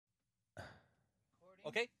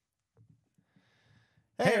Okay.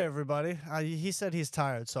 Hey everybody. He said he's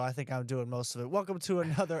tired, so I think I'm doing most of it. Welcome to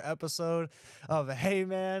another episode of Hey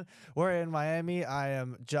Man. We're in Miami.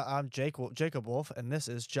 I'm Jacob Wolf, and this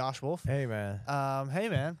is Josh Wolf. Hey man. Hey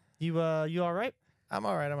man. You all right? I'm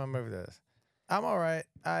all right. I'm gonna move this. I'm all right.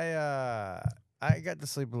 I got to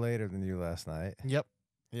sleep later than you last night. Yep.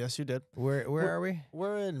 Yes, you did. Where are we?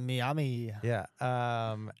 We're in Miami. Yeah.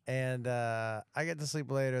 And I get to sleep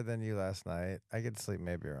later than you last night. I get to sleep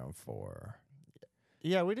maybe around 4.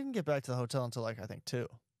 Yeah, we didn't get back to the hotel until I think 2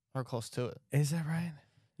 or close to it. Is that right?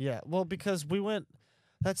 Yeah. Well, because we went.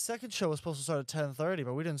 That second show was supposed to start at 10:30,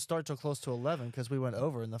 but we didn't start till close to 11 because we went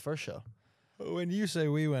over in the first show. When you say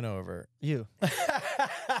we went over, You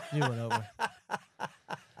went over.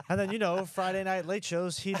 And then, Friday night late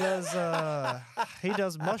shows, he does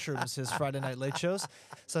mushrooms, his Friday night late shows.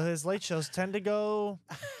 So his late shows tend to go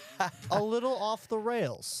a little off the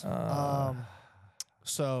rails.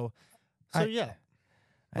 So yeah.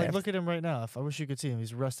 Like, look at him right now. If I wish you could see him,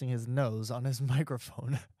 he's resting his nose on his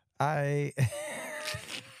microphone.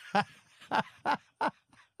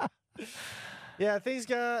 Yeah, things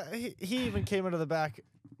got. He even came into the back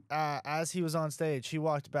as he was on stage. He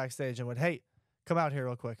walked backstage and went, "Hey, come out here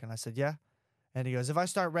real quick." And I said, "Yeah." And he goes, "If I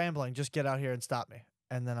start rambling, just get out here and stop me."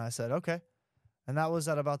 And then I said, "Okay." And that was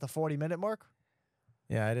at about the 40-minute mark.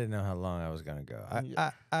 Yeah, I didn't know how long I was gonna go.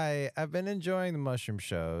 Yeah. I've been enjoying the mushroom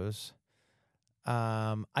shows.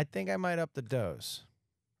 I think I might up the dose.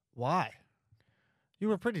 Why? You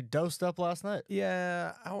were pretty dosed up last night.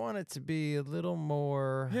 Yeah, I want it to be a little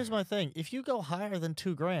more. Here's my thing. If you go higher than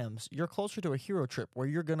 2 grams, you're closer to a hero trip where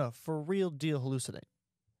you're going to for real deal hallucinate.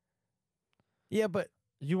 Yeah, but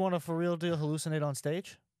You want to for real deal hallucinate on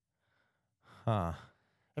stage?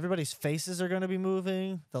 Everybody's faces are going to be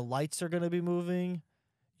moving. The lights are going to be moving.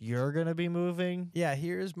 You're going to be moving. Yeah,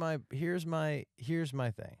 here's my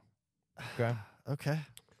thing. Okay. Okay.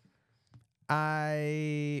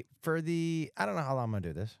 I don't know how long I'm gonna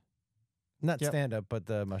do this. Not Yep. stand up, but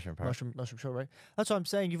the mushroom part. Mushroom show, right? That's what I'm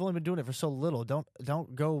saying. You've only been doing it for so little.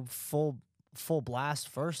 Don't go full blast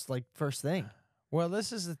first thing. Well,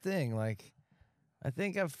 this is the thing. Like, I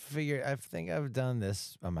think I've done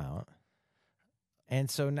this amount, and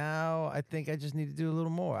so now I think I just need to do a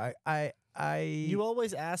little more. You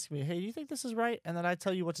always ask me, "Hey, do you think this is right?" And then I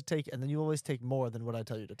tell you what to take, and then you always take more than what I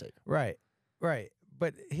tell you to take. Right.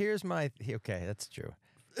 But here's my okay. That's true.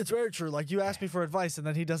 It's very true. Like, you ask me for advice, and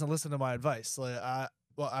then he doesn't listen to my advice.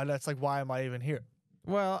 That's like, why am I even here?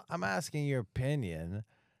 Well, I'm asking your opinion,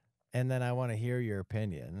 and then I want to hear your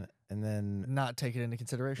opinion, and then Not take it into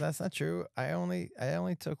consideration. that's not true. I only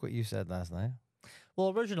took what you said last night. Well,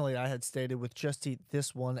 originally I had stated with just eat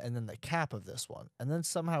this one and then the cap of this one, and then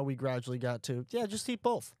somehow we gradually got to just eat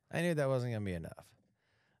both. I knew that wasn't gonna be enough.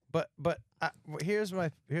 But here's my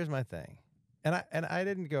thing, and I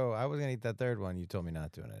didn't go. I was gonna eat that third one. You told me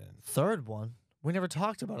not to, and I didn't. Third one? We never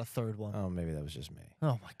talked about a third one. Oh, maybe that was just me.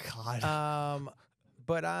 Oh my god.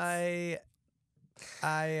 But I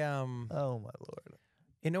Oh my lord.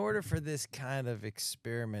 in order for this kind of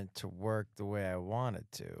experiment to work the way I want it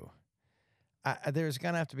to, there's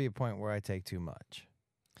gonna have to be a point where I take too much.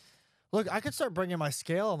 Look, I could start bringing my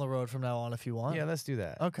scale on the road from now on if you want. Yeah, let's do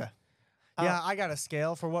that. Okay. Yeah, I got a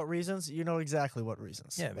scale. For what reasons? You know exactly what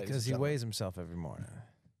reasons. Yeah, ladies and because he gentlemen. weighs himself every morning.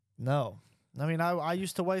 No. I mean, I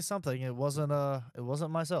used to weigh something. It wasn't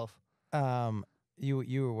myself.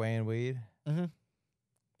 You were weighing weed? Mm-hmm.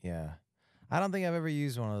 Yeah. I don't think I've ever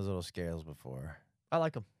used one of those little scales before. I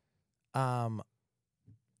like them.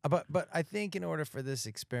 But I think in order for this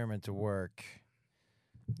experiment to work,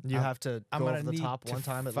 You have to I'm go gonna over the need top to one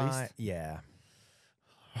time at find- least. Yeah.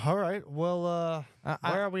 All right. Well, I-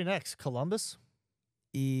 where are we next? Columbus?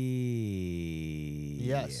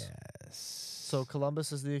 Yes. So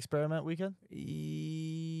Columbus is the experiment weekend?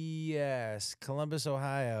 Yes, Columbus,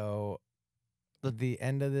 Ohio. The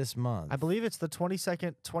end of this month. I believe it's the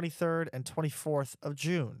 22nd, 23rd, and 24th of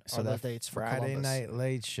June. So are the that dates for Friday Columbus. night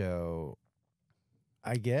late show.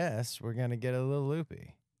 I guess we're gonna get a little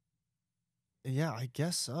loopy. Yeah, I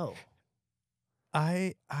guess so.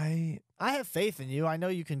 I I have faith in you. I know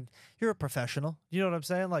you can. You're a professional. You know what I'm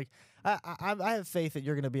saying? Like, I have faith that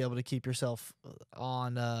you're going to be able to keep yourself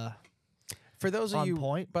on. For those of On you,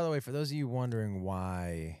 point. by the way, for those of you wondering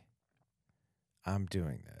why I'm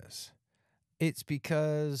doing this, it's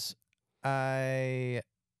because I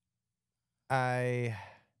have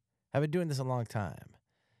been doing this a long time,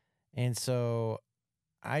 and so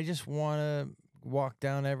I just want to walk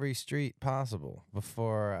down every street possible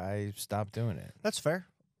before I stop doing it. That's fair,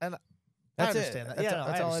 and That's I understand it. that. That's, Yeah, no,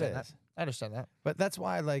 that's I all it understand is. that. I understand that. But that's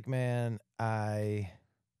why, like, man,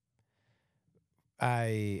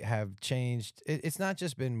 I have changed. It's not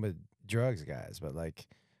just been with drugs, guys, but like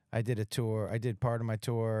I did a tour. I did part of my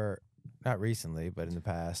tour, not recently, but in the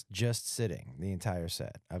past, just sitting the entire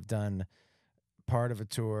set. I've done part of a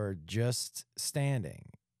tour just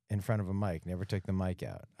standing in front of a mic, never took the mic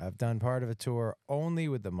out. I've done part of a tour only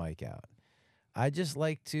with the mic out. I just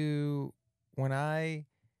like to, when I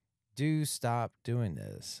do stop doing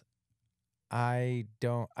this, I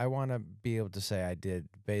want to be able to say I did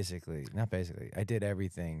I did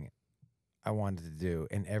everything I wanted to do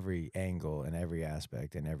in every angle, in every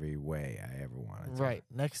aspect, in every way I ever wanted to. Right.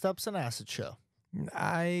 Next up's an acid show.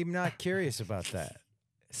 I'm not curious about that.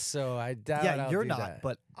 So I doubt Yeah, I'll you're do not, that.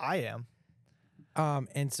 but I am.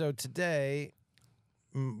 And so today,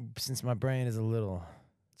 since my brain is a little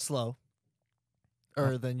Slow.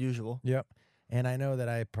 Than usual. Yep. And I know that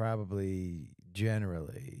I probably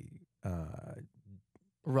generally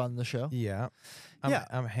Run the show. yeah.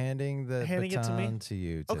 I'm handing the Handing it to me? baton to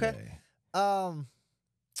you Okay. today.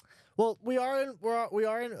 Well, we are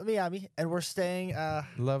in Miami, and we're staying.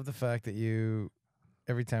 Love the fact that you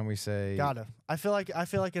every time we say Gotta. I feel like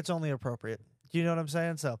it's only appropriate. You know what I'm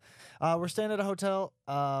saying? So, we're staying at a hotel.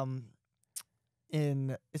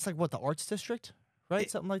 It's like what, the Arts District, right?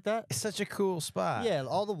 Something like that. it's such a cool spot. Yeah,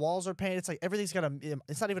 all the walls are painted. It's like everything's got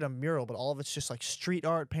it's not even a mural, but all of it's just like street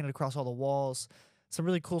art painted across all the walls. Some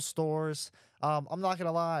really cool stores. I'm not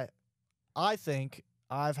gonna lie, I think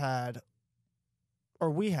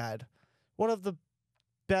we had one of the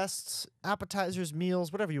best appetizers,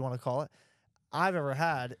 meals, whatever you want to call it, I've ever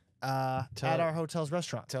had at our hotel's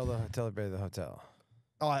restaurant. Tell everybody the hotel.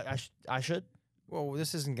 Oh, I should. Well,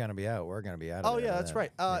 this isn't gonna be out. We're gonna be out. Oh of there yeah, by that's then.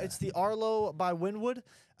 right. Yeah. It's the Arlo by Wynwood.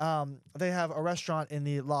 They have a restaurant in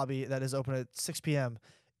the lobby that is open at 6 p.m.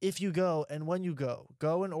 If you go and when you go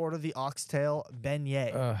and order the oxtail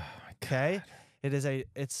beignet. Oh my Okay, God.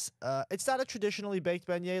 it's not a traditionally baked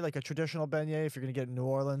beignet like a traditional beignet. If you're gonna get in New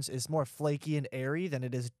Orleans, it's more flaky and airy than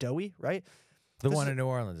it is doughy, right? The This one is- in New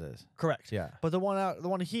Orleans is. Correct. Yeah. But the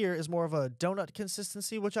one here is more of a donut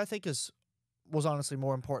consistency, which I think was honestly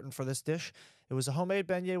more important for this dish. It was a homemade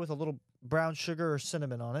beignet with a little brown sugar or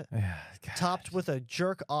cinnamon on it, Yeah. God. topped with a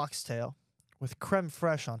jerk oxtail with creme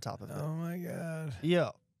fraiche on top of it. Oh my God.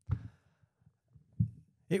 Yo,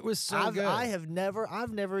 It was so good. I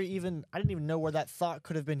didn't even know where that thought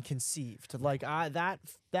could have been conceived. Like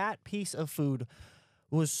that piece of food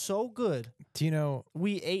was so good. Do you know?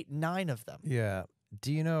 We ate 9 of them. Yeah.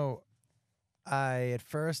 Do you know? I at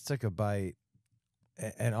first took a bite,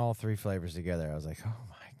 and all 3 flavors together. I was like, "Oh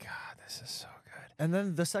my God, this is so good." And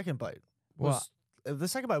then the second bite was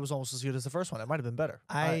almost as good as the first one. It might have been better.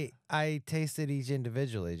 I tasted each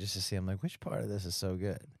individually just to see. I'm like, which part of this is so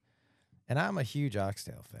good? And I'm a huge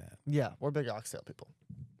oxtail fan, Yeah, we're big oxtail people.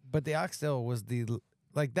 but the oxtail was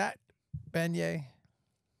like that beignet.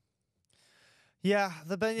 Yeah,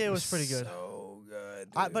 the beignet was pretty good. So good.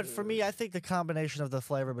 But for me, I think the combination of the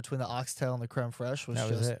flavor between the oxtail and the creme fraiche was that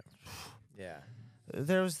just was it. Yeah.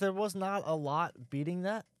 there was not a lot beating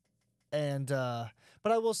that. And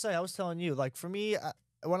but I will say, I was telling you, like for me,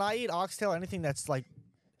 when I eat oxtail, anything that's like,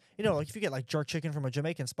 like if you get like jerk chicken from a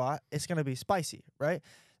Jamaican spot, it's gonna be spicy, right?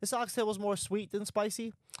 This oxtail was more sweet than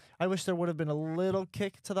spicy. I wish there would have been a little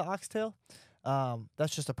kick to the oxtail.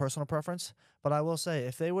 That's just a personal preference. But I will say,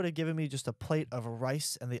 if they would have given me just a plate of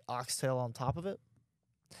rice and the oxtail on top of it,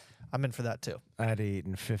 I'm in for that too. I had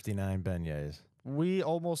eaten 59 beignets. We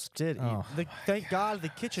almost did eat. Oh, Thank God the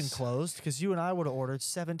kitchen closed, because you and I would have ordered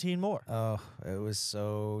 17 more. Oh, it was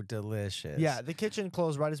so delicious. Yeah, the kitchen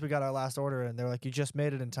closed right as we got our last order, and they were like, "You just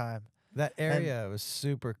made it in time." That area was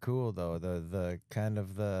super cool though. The kind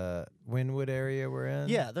of the Wynwood area we're in.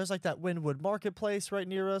 Yeah, there's like that Wynwood Marketplace right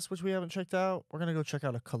near us, which we haven't checked out. We're gonna go check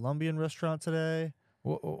out a Colombian restaurant today.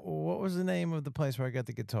 What was the name of the place where I got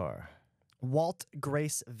the guitar? Walt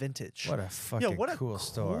Grace Vintage. What a fucking what a cool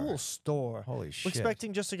store. Cool store. Holy We're shit.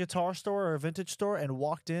 expecting just a guitar store or a vintage store, and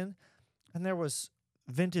walked in, and there was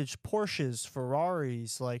vintage Porsches,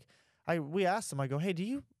 Ferraris. Like, we asked them. I go, "Hey, do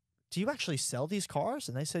you actually sell these cars?"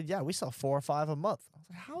 And they said, "Yeah, we sell 4 or 5 a month." I was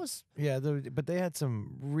like, "How is?" Yeah, but they had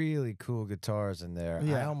some really cool guitars in there. I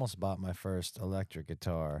Yeah. almost bought my first electric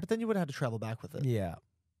guitar. But then you would have to travel back with it. Yeah.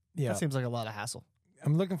 Yeah. That seems like a lot of hassle.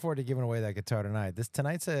 I'm looking forward to giving away that guitar tonight.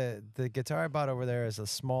 The guitar I bought over there is a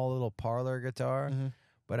small little parlor guitar, Mhm.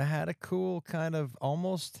 but it had a cool kind of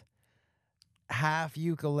almost half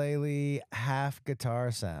ukulele, half guitar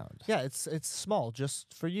sound. Yeah, it's small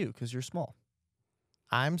just for you because you're small.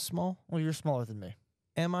 I'm small. Well, you're smaller than me.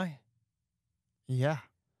 Am I? Yeah,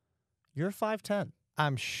 you're 5'10".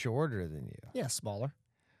 I'm shorter than you. Yeah, smaller.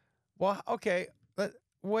 Well, okay, but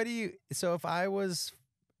what do you? So if I was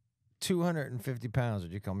 250 pounds,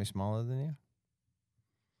 would you call me smaller than you?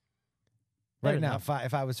 Maybe Right now, not.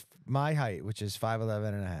 if I was my height, which is 5'11"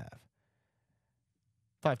 and a half.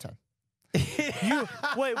 5'10". You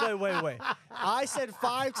wait. I said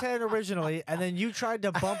 5'10" originally, and then you tried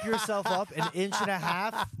to bump yourself up an inch and a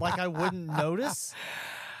half like I wouldn't notice.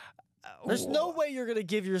 There's no way you're gonna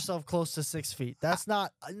give yourself close to 6 feet. That's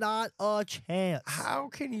not a chance. How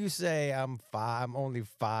can you say I'm only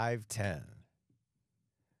 5'10"?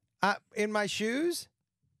 In my shoes?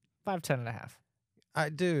 5'10" and a half.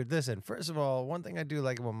 Dude, listen, first of all, one thing I do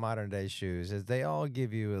like about modern day shoes is they all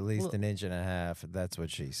give you at least an inch and a half. That's what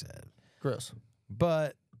she said. Gross.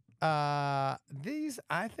 But these,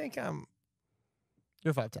 I think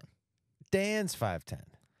You're 5'10". Dan's 5'10".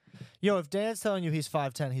 Yo, if Dan's telling you he's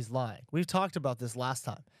 5'10", he's lying. We've talked about this last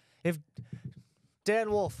time. If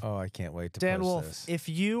Dan Wolf, Oh, I can't wait to Dan post Wolf, this. if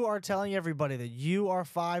you are telling everybody that you are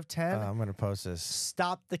 5'10", I'm gonna post this.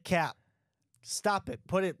 stop the cap. Stop it.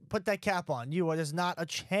 Put that cap on. There's not a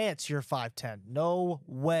chance you're 5'10". No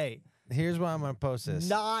way. Here's why I'm gonna post this.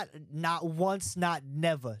 Not once, not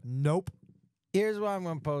never. Nope. Here's why I'm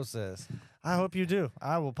gonna post this. I hope you do.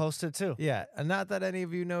 I will post it too. Yeah, and not that any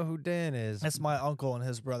of you know who Dan is. That's my uncle and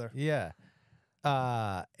his brother. Yeah.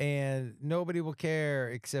 And nobody will care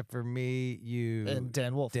except for me, you, And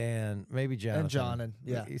Dan Wolf. Dan, maybe Jonathan. And John and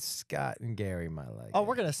yeah. Scott and Gary might like Oh, it.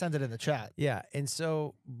 we're gonna send it in the chat. Yeah, and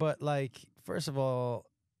so, but like, first of all,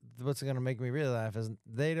 what's gonna make me really laugh is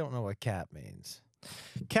they don't know what cap means.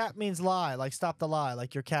 Cap means lie, like stop the lie,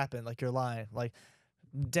 like you're capping, like you're lying. Like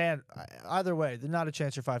Dan, either way, there's not a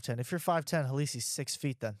chance you're 5'10". If you're 5'10", Halisi's 6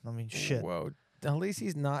 feet then. I mean, shit. Whoa, at least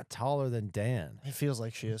he's not taller than Dan. He feels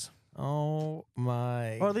like she is. Oh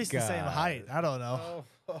my Or at least God. the same height. I don't know.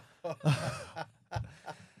 Oh.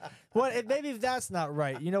 What? Maybe that's not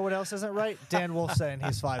right. You know what else isn't right? Dan Wolf saying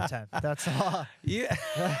he's 5'10". That's all. Yeah.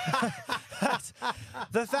 That's,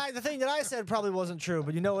 the thing that I said probably wasn't true,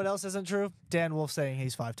 but you know what else isn't true? Dan Wolf saying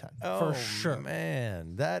he's 5'10". Oh, For sure.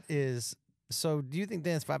 man, that is. So, do you think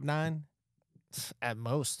Dan's 5'9"? At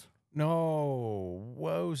most. No,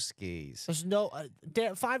 whoa skis. There's no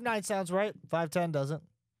 5'9" sounds right. 5'10" doesn't.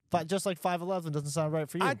 Just like 5'11" doesn't sound right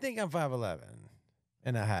for you. I think I'm 5'11"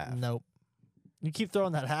 and a half. Nope. You keep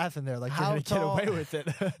throwing that half in there like you're How gonna tall? get away with it.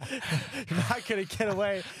 You're not gonna get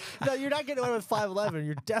away. No, you're not getting away with 5'11".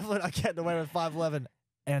 You're definitely not getting away with 5'11"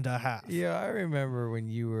 and a half. Yeah, I remember when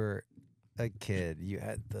you were a kid, you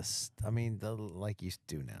had like you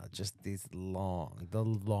do now, just the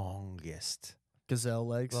longest. Gazelle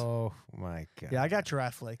legs. Oh my God. Yeah, I got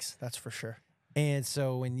giraffe legs. That's for sure. And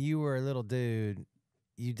so when you were a little dude,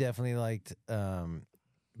 you definitely liked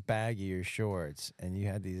baggier shorts, and you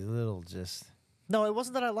had these little just. No, it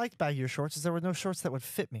wasn't that I liked baggier shorts. Is there were no shorts that would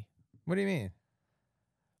fit me. What do you mean?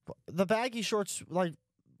 The baggy shorts, like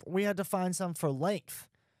we had to find some for length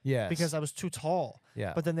Yes. because I was too tall.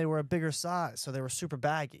 Yeah. But then they were a bigger size, so they were super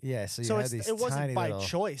baggy. Yeah. So you So had these it wasn't tiny by little.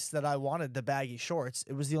 choice that I wanted the baggy shorts.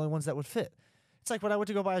 It was the only ones that would fit. It's like when I went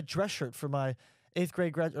to go buy a dress shirt for my eighth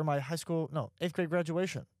grade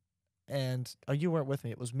graduation, and you weren't with me.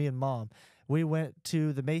 It was me and Mom. We went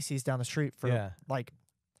to the Macy's down the street for like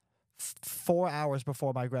 4 hours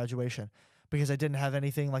before my graduation because I didn't have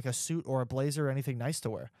anything like a suit or a blazer or anything nice to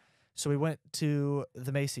wear. So we went to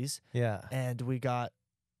the Macy's Yeah. and we got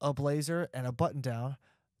a blazer and a button down,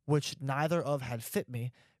 which neither of had fit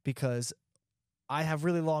me because I have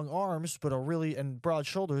really long arms, and broad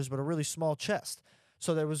shoulders, but a really small chest.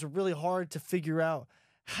 So it was really hard to figure out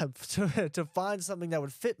how to find something that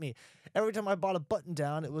would fit me. Every time I bought a button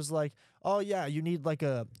down, it was like, oh yeah, you need like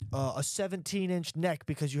a 17-inch neck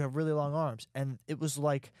because you have really long arms. And it was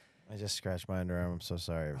like, I just scratched my underarm. I'm so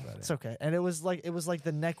sorry, everybody. it's okay. And it was like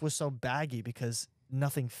the neck was so baggy because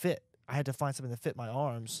nothing fit. I had to find something that fit my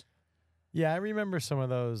arms. Yeah, I remember some of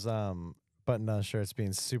those button-down shirts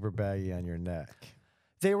being super baggy on your neck.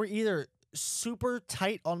 They were either super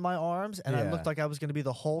tight on my arms and I Yeah. looked like I was going to be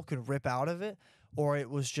the Hulk and rip out of it, or it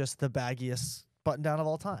was just the baggiest button down of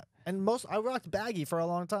all time. And I rocked baggy for a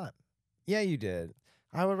long time. Yeah, you did.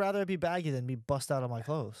 I would rather it be baggy than be bust out of my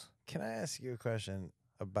clothes. Can I ask you a question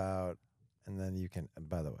about, and then you can,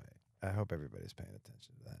 by the way, I hope everybody's paying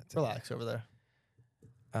attention to that. today. Relax over there.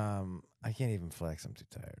 I can't even flex. I'm too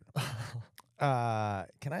tired.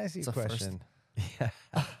 Can I ask you It's a a first. question? Yeah.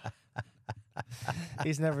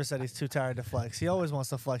 He's never said he's too tired to flex. He always wants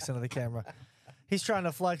to flex into the camera. He's trying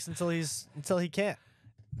to flex until he can't.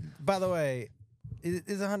 By the way, it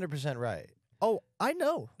is 100% right. Oh, I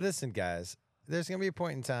know. Listen, guys, there's gonna be a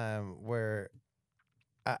point in time where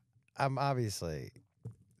I'm obviously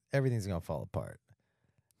everything's gonna fall apart.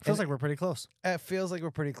 Feels like we're pretty close. It feels like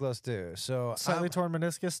we're pretty close too. So Slightly torn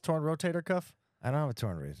meniscus, torn rotator cuff. I don't have a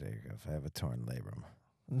torn rotator cuff. I have a torn labrum.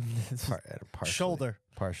 Shoulder.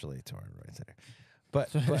 Partially torn rotator.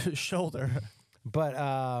 But Shoulder. But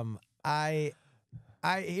I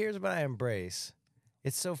here's what I embrace.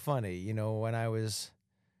 It's so funny, you know, when I was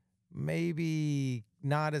maybe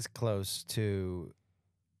not as close to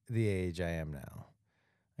the age I am now.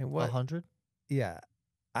 And 100? Yeah.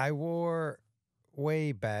 I wore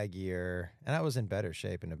way baggier, and I was in better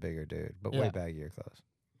shape and a bigger dude, but way baggier clothes.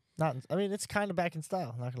 I mean, it's kind of back in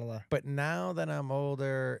style, not going to lie. But now that I'm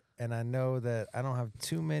older and I know that I don't have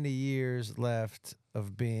too many years left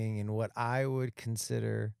of being in what I would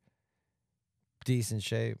consider decent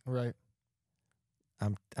shape. Right.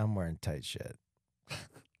 I'm wearing tight shit.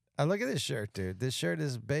 I look at this shirt, dude. This shirt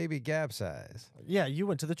is baby Gap size. Yeah, you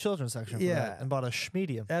went to the children's section for that and bought a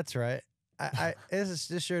schmedium. That's right. This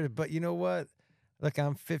shirt, but you know what? Look,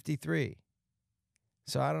 I'm 53.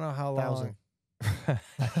 So I don't know how long.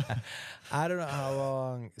 I don't know how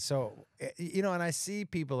long. So, you know, and I see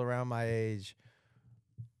people around my age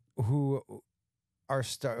who are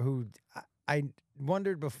I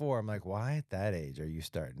wondered before. I'm like, why at that age are you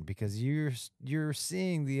starting? Because you're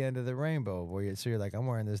seeing the end of the rainbow. So you're like, I'm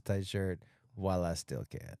wearing this tight shirt while I still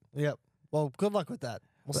can. Yep. Well, good luck with that.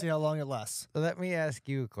 We'll see how long it lasts. Let me ask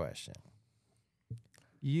you a question.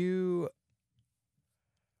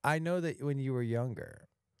 I know that when you were younger,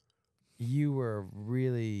 you were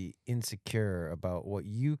really insecure about what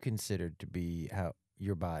you considered to be how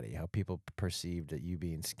your body, how people perceived that you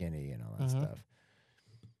being skinny and all that stuff.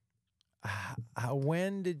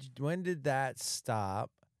 When did that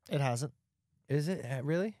stop? It hasn't. Is it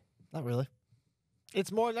really? Not really.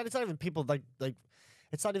 It's more. It's not even people like.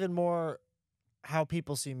 It's not even more how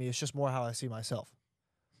people see me. It's just more how I see myself.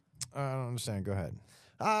 I don't understand. Go ahead.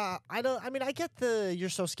 I don't. I mean, I get the "you're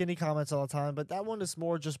so skinny" comments all the time, but that one is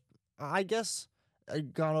more just. I guess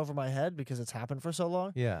gone over my head because it's happened for so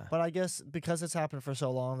long. Yeah. But I guess because it's happened for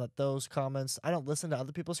so long that those comments, I don't listen to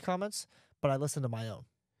other people's comments, but I listen to my own.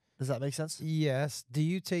 Does that make sense? Yes. Do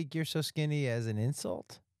you take "you're so skinny" as an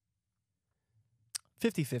insult?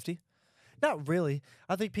 50-50. Not really.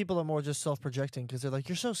 I think people are more just self-projecting because they're like,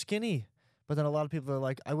 "You're so skinny," but then a lot of people are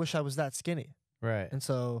like, "I wish I was that skinny." Right. And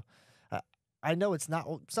so, I know it's not.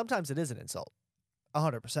 Sometimes it is an insult,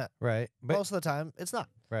 100%. Right. But most of the time, it's not.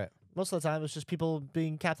 Right. Most of the time, it's just people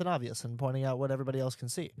being Captain Obvious and pointing out what everybody else can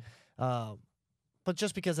see. But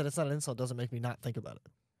just because it's not an insult doesn't make me not think about it.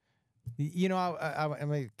 You know, I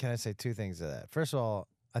mean, can I say two things to that? First of all,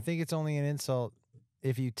 I think it's only an insult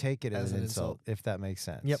if you take it as an insult, if that makes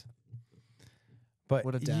sense. Yep. But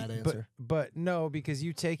what a dad answer. But no, because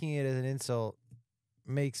you taking it as an insult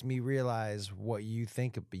makes me realize what you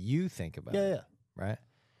think about it. Yeah. Right?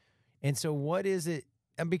 And so what is it?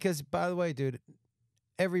 And because, by the way, dude,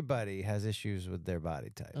 everybody has issues with their body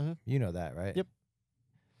type. You know that, right? Yep.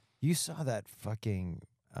 You saw that fucking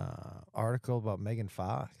article about Megan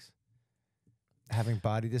Fox having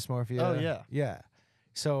body dysmorphia? Oh, yeah. Yeah.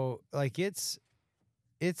 So, like, it's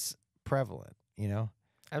prevalent, you know?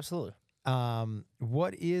 Absolutely.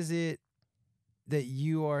 What is it that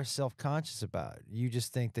you are self-conscious about? You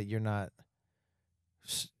just think that you're not...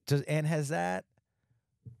 And has that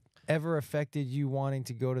ever affected you wanting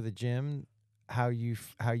to go to the gym? How you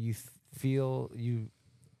feel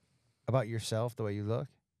about yourself, the way you look?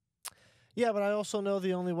 Yeah, but I also know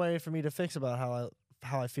the only way for me to fix about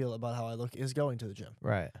how I feel about how I look is going to the gym.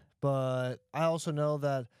 Right. But I also know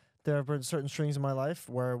that there have been certain strings in my life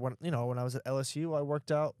where when I was at LSU, I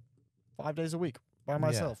worked out 5 days a week by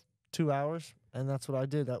myself, 2 hours, and that's what I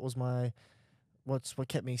did. That was what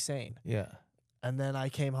kept me sane. Yeah. And then I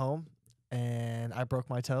came home and I broke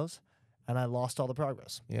my toes and I lost all the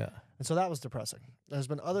progress. Yeah. And so that was depressing. There's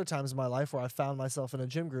been other times in my life where I found myself in a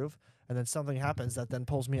gym groove and then something happens that then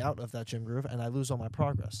pulls me out of that gym groove and I lose all my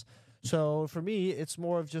progress. So for me, it's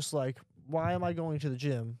more of just like, why am I going to the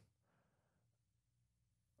gym?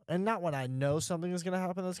 And not when I know something is going to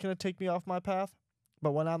happen that's going to take me off my path,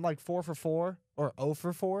 but when I'm like 4 for 4 or 0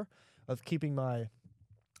 for 4 of keeping my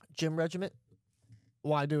gym regiment,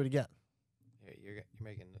 why do it again? Yeah, you're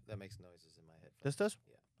making that makes noises in my head. This does?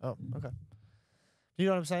 Yeah. Oh, okay. You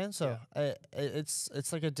know what I'm saying? So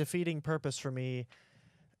it's like a defeating purpose for me.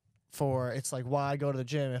 It's like, why go to the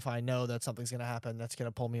gym if I know that something's going to happen that's going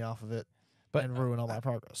to pull me off of it and ruin all my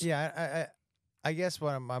progress? Yeah, I guess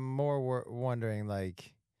what I'm more wondering,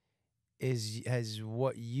 like, has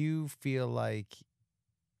what you feel like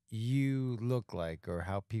you look like or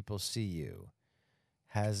how people see you,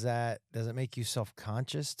 does it make you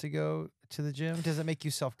self-conscious to go to the gym? Does it make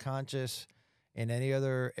you self-conscious in any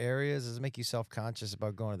other areas? Does it make you self-conscious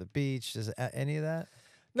about going to the beach? Does any of that?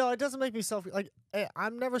 No, it doesn't make me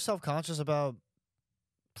I'm never self-conscious about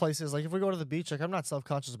places. Like if we go to the beach, like I'm not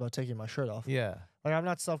self-conscious about taking my shirt off. Yeah. Like I'm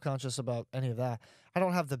not self-conscious about any of that. I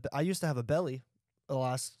don't have I used to have a belly the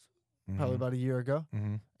last probably about a year ago,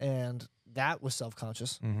 and that was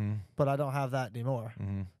self-conscious. But I don't have that anymore.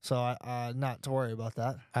 So I not to worry about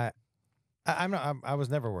that. I was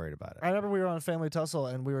never worried about it. I remember we were on Family Tussle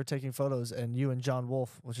and we were taking photos, and you and John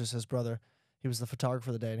Wolf, which is his brother, he was the photographer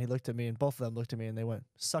for the day, and he looked at me, and both of them looked at me, and they went,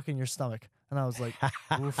 "Suck in your stomach," and I was like,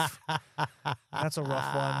 "Oof, that's a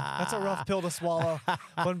rough one. That's a rough pill to swallow."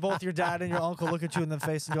 When both your dad and your uncle look at you in the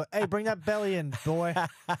face and go, "Hey, bring that belly in, boy.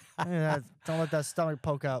 Yeah, don't let that stomach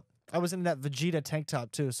poke out." I was in that Vegeta tank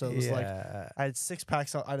top too, so it was like I had 6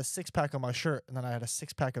 packs. I had a 6-pack on my shirt, and then I had a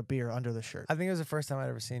 6-pack of beer under the shirt. I think it was the first time I'd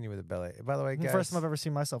ever seen you with a belly. By the way, guys, The first time I've ever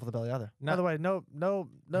seen myself with a belly either. By the way, no.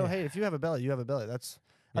 Hey, if you have a belly, you have a belly. That's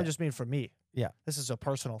I just mean for me. Yeah, this is a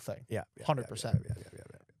personal thing. Yeah, 100%.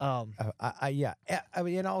 Yeah. I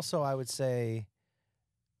mean, and also I would say,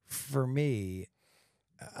 for me,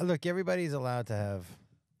 look, everybody's allowed to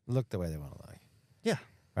look the way they want to look. Yeah,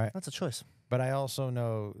 right. That's a choice. But I also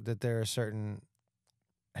know that there are certain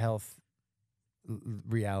health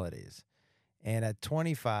realities, and at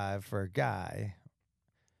 25, for a guy,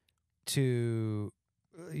 a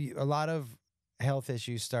lot of health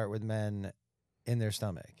issues start with men in their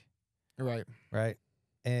stomach. Right. Right.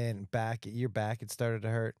 And your back, it started to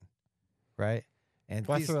hurt. Right. And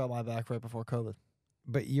I threw out my back right before COVID.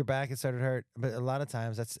 But your back, it started to hurt. But a lot of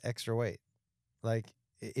times that's extra weight. Like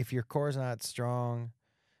if your core's not strong,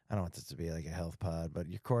 I don't want this to be like a health pod, but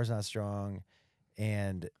your core's not strong,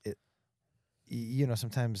 and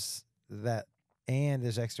sometimes that, and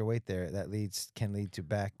there's extra weight there that can lead to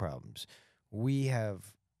back problems. We have,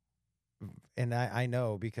 and I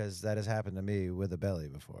know because that has happened to me with a belly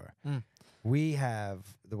before. We have,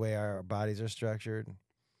 the way our bodies are structured,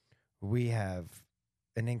 we have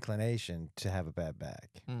an inclination to have a bad back.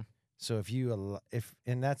 So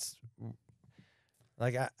and that's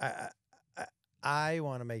like I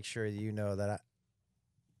want to make sure that you know that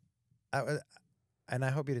and I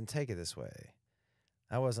hope you didn't take it this way.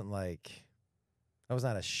 I was not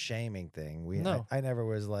a shaming thing. No. I never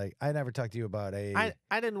was like, I never talked to you about I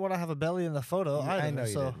didn't want to have a belly in the photo either. I know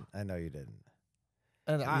you didn't. I know you didn't.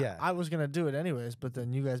 And I was going to do it anyways, but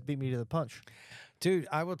then you guys beat me to the punch. Dude,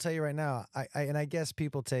 I will tell you right now, I guess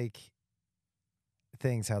people take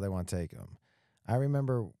things how they want to take them. I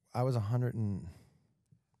remember I was 100 and...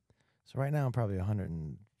 So right now I'm probably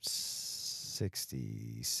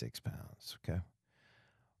 166 pounds, okay?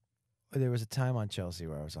 There was a time on Chelsea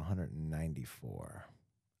where I was 194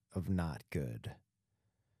 of not good.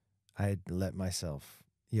 I had let myself,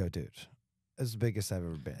 dude, it's the biggest I've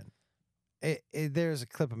ever been. There's a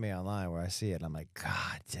clip of me online where I see it and I'm like,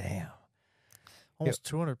 God damn. Almost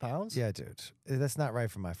 200 pounds? Yeah, dude. That's not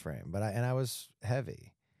right for my frame. But I was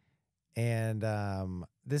heavy. And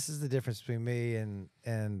this is the difference between me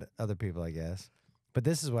and other people, I guess. But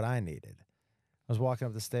this is what I needed. I was walking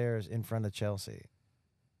up the stairs in front of Chelsea,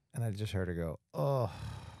 and I just heard her go, "Oh."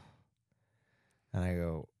 And I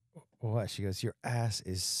go, "What?" She goes, "Your ass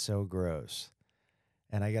is so gross."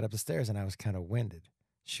 And I got up the stairs, and I was kind of winded.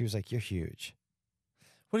 She was like, "You're huge."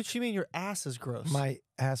 What did she mean your ass is gross? My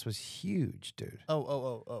ass was huge, dude.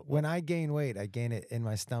 Oh. When I gain weight, I gain it in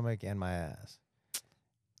my stomach and my ass.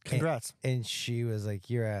 Congrats. And she was like,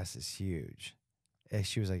 "Your ass is huge." And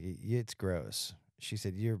she was like, "It's gross." She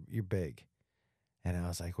said, You're big." And I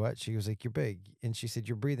was like, "What?" She was like, "You're big." And she said,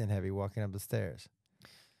 "You're breathing heavy walking up the stairs."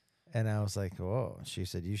 And I was like, "Whoa." She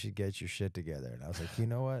said, "You should get your shit together." And I was like, "You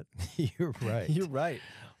know what? You're right." You're right.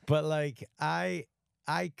 But like, I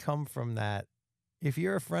come from that. If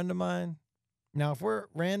you're a friend of mine, now if we're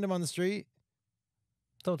random on the street,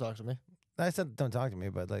 don't talk to me. I said don't talk to me,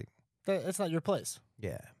 but like, it's not your place.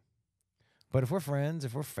 Yeah. But if we're friends,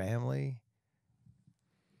 if we're family,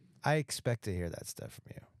 I expect to hear that stuff from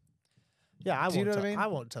you. Yeah, Do you know what I mean? I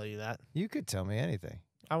won't tell you that. You could tell me anything.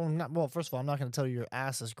 I will not. Well, first of all, I'm not going to tell you your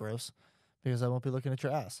ass is gross because I won't be looking at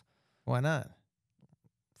your ass. Why not?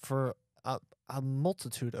 For a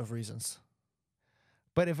multitude of reasons.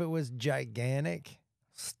 But if it was gigantic,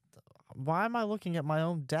 why am I looking at my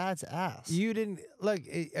own dad's ass? You didn't look.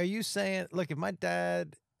 Are you saying, look, if my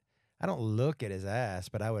dad, I don't look at his ass,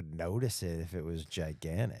 but I would notice it if it was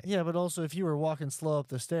gigantic. Yeah, but also if you were walking slow up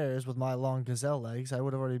the stairs with my long gazelle legs, I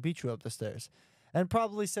would have already beat you up the stairs. And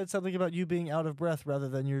probably said something about you being out of breath rather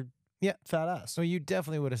than your fat ass. So you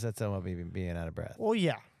definitely would have said something about me being out of breath. Well,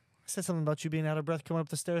 yeah. said something about you being out of breath coming up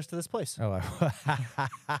the stairs to this place. Oh,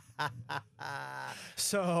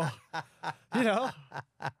 So, you know,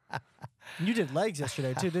 you did legs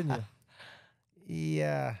yesterday too, didn't you?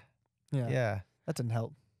 yeah, Yeah. yeah. That didn't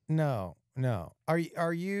help. No. I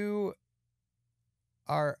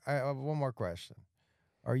have one more question.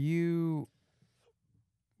 Are you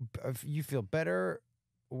feel better,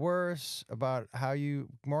 worse about how you,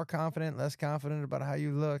 more confident, less confident about how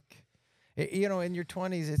you look? You know, in your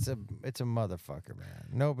 20s, it's a motherfucker, man.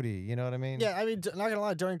 Nobody, you know what I mean? Yeah, I mean, not gonna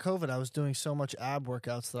lie. During COVID, I was doing so much ab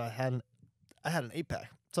workouts that I had an 8-pack.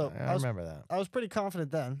 So I remember that. I was pretty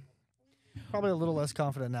confident then. Probably a little less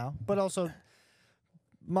confident now, but also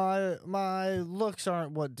my looks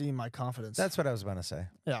aren't what deem my confidence. That's what I was about to say.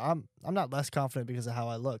 Yeah, I'm not less confident because of how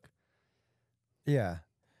I look. Yeah,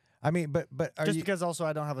 I mean, but are Just you? because also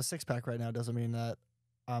I don't have a 6-pack right now doesn't mean that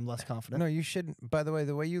I'm less confident. No, you shouldn't. By the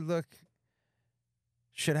way you look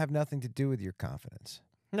should have nothing to do with your confidence.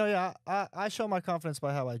 No, yeah, I show my confidence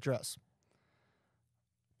by how I dress.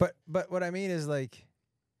 But what I mean is, like,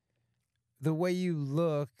 the way you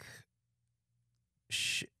look.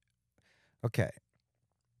 Okay.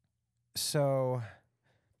 So,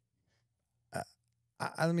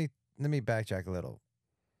 let me backtrack a little,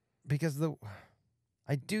 because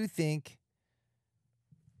I do think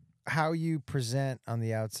how you present on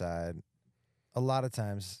the outside a lot of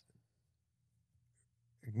times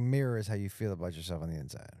mirrors how you feel about yourself on the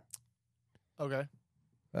inside. Okay.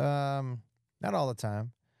 Not all the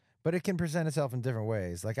time, but it can present itself in different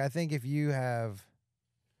ways. Like, I think if you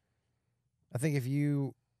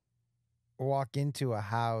walk into a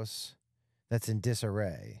house that's in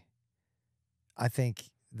disarray, I think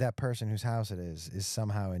that person whose house it is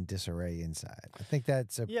somehow in disarray inside. I think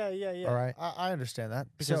that's a Yeah. all right. I understand that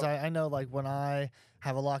because So- I know, like, when I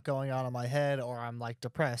have a lot going on in my head or I'm like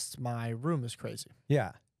depressed, my room is crazy.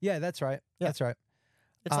 Yeah, that's right. Yeah. That's right.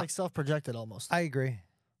 It's like self-projected almost. I agree.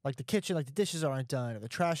 Like the kitchen, like the dishes aren't done or the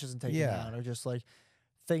trash isn't taken Yeah. out or just like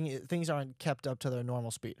things aren't kept up to their normal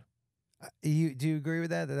speed. Do you agree with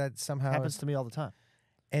that? That somehow Happens to me all the time.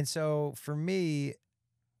 And so for me,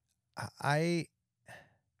 I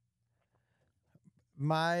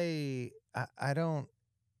don't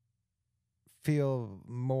feel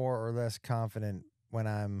more or less confident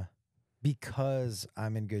because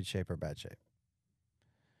I'm in good shape or bad shape.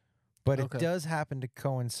 But Okay. it does happen to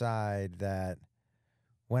coincide that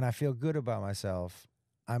when I feel good about myself,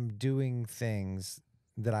 I'm doing things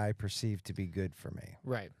that I perceive to be good for me.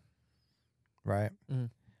 Right. Right? Mhm.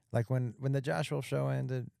 Like when the Josh Wolf show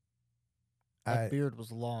ended, That beard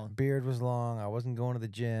was long. beard was long. I wasn't going to the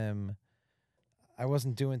gym. I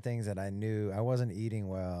wasn't doing things that I knew. I wasn't eating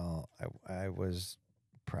well. I was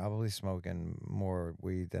probably smoking more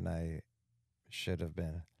weed than I should have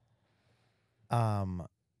been.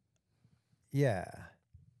 Yeah.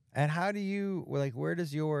 And how do you, like, where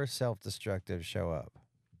does your self-destructive show up?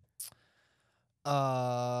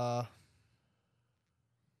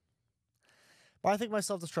 But I think my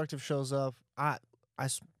self-destructive shows up. I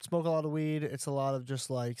smoke a lot of weed. It's a lot of just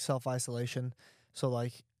like self-isolation. So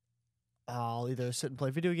like I'll either sit and play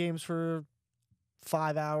video games for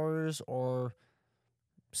 5 hours or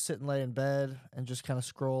sit and lay in bed and just kind of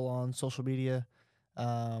scroll on social media.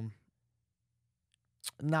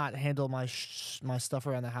 Not handle my stuff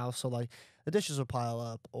around the house. So like the dishes will pile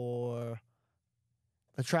up or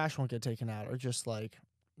the trash won't get taken out or just like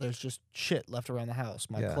there's just shit left around the house.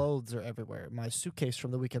 My Yeah. clothes are everywhere. My suitcase from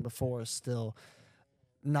the weekend before is still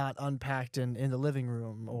not unpacked in the living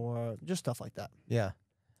room or just stuff like that. Yeah.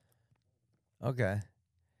 Okay.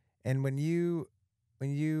 And when you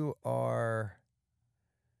are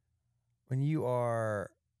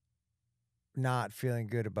not feeling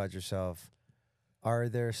good about yourself, are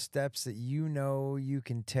there steps that you know you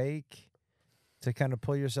can take to kind of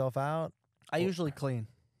pull yourself out? I usually clean.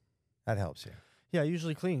 That helps you. Yeah, I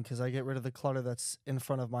usually clean because I get rid of the clutter that's in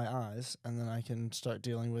front of my eyes, and then I can start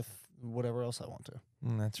dealing with whatever else I want to.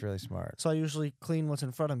 That's really smart. So I usually clean what's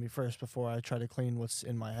in front of me first before I try to clean what's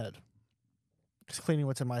in my head. Because cleaning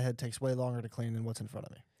what's in my head takes way longer to clean than what's in front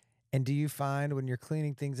of me. And do you find when you're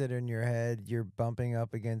cleaning things that are in your head, you're bumping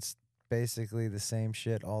up against basically the same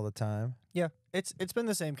shit all the time? Yeah, it's been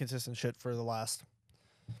the same consistent shit for the last.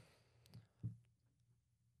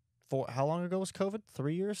 How long ago was COVID?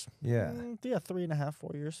 3 years? Yeah. Yeah, 3.5,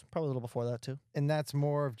 4 years. Probably a little before that too. And that's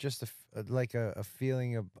more of just a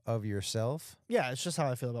feeling of yourself? Yeah, it's just how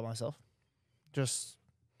I feel about myself. Just,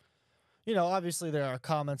 obviously there are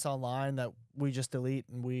comments online that we just delete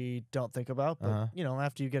and we don't think about. But,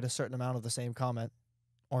 after you get a certain amount of the same comment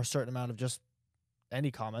or a certain amount of just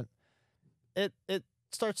any comment, it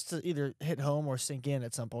starts to either hit home or sink in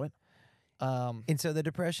at some point. And so the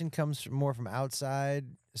depression comes more from outside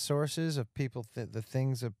sources of people, the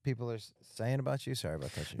things that people are saying about you. Sorry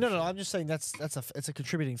about touching. No, your no, shit. I'm just saying it's a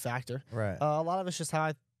contributing factor. Right. A lot of it's just how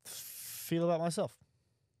I feel about myself.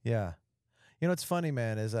 Yeah. You know what's funny,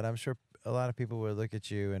 man, is that I'm sure a lot of people would look at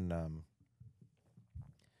you and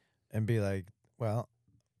be like, well,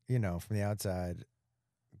 you know, from the outside,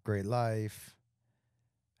 great life,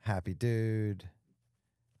 happy dude,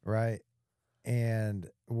 right? And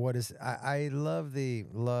what is I love the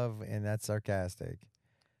love, and that's sarcastic.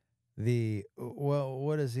 Well,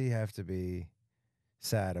 what does he have to be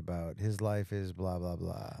sad about? His life is blah blah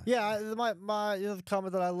blah. Yeah, my the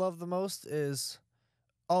comment that I love the most is,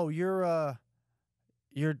 oh, your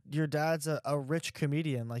dad's a rich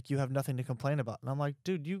comedian, like you have nothing to complain about. And I'm like,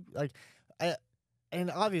 dude, you like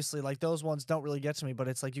and obviously like those ones don't really get to me, but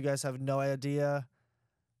it's like you guys have no idea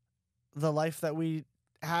the life that we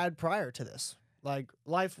had prior to this. Like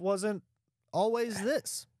life wasn't always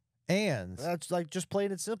this. And That's like just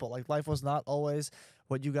plain and simple. Like life was not always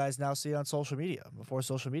what you guys now see on social media. Before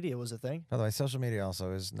social media was a thing. by the way, social media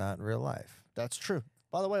also is not real life. That's true.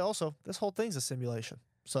 By the way, also, this whole thing's a simulation.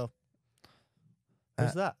 So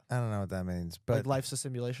there's that. I don't know what that means, but Like life's a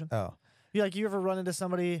simulation. oh, You ever run into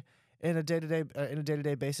somebody in a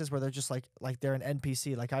day-to-day basis where they're just like they're an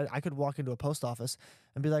NPC. Like I could walk into a post office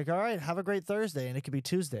and be like, "All right, have a great Thursday," and it could be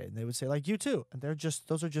Tuesday, and they would say like, "You too," and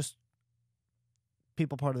those are just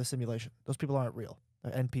people part of the simulation. Those people aren't real.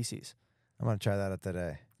 They're NPCs. I'm gonna try that out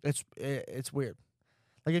today. It's weird.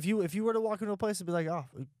 Like if you were to walk into a place and be like, "Oh,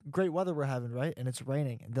 great weather we're having, right?" and it's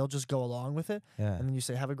raining, and they'll just go along with it, Yeah. and then you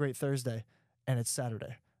say, "Have a great Thursday," and it's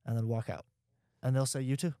Saturday, and then walk out, and they'll say,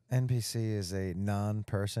 "You too." NPC is a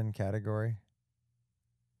non-person category.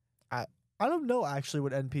 I don't know actually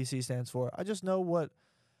what NPC stands for. I just know what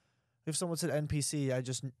if someone said NPC, I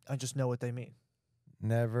just know what they mean.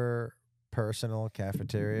 Never personal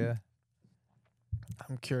cafeteria.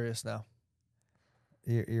 I'm curious now.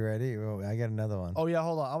 You ready? Well, I got another one. Oh yeah,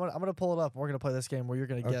 hold on. I'm gonna pull it up. We're gonna play this game where you're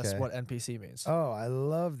gonna guess Okay. what NPC means. Oh, I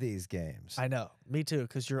love these games. I know, me too,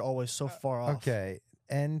 because you're always so far off. Okay,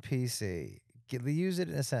 NPC. Use it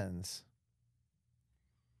in a sentence.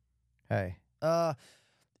 Hey.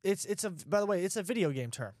 It's a by the way, it's a video game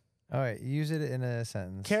term. All right, use it in a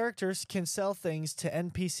sentence. Characters can sell things to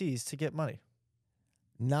NPCs to get money.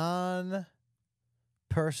 Non-personal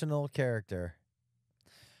character.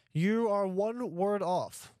 You are one word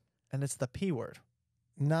off, and it's the P word.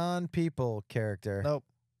 Non-people character. Nope,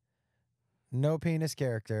 No penis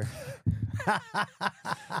character.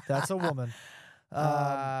 that's a woman.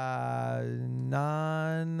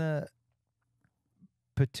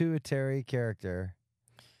 Non-pituitary character.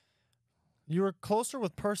 You were closer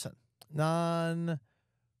with person. Non-pueblo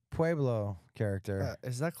character.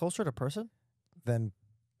 Is that closer to person? Then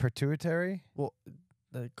pituitary? Well,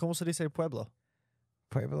 ¿cómo se dice pueblo?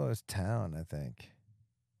 Pueblo is town, I think.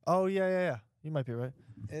 Oh yeah. You might be right.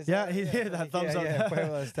 Yeah, he did that thumbs up. Yeah,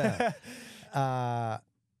 Pueblo is town.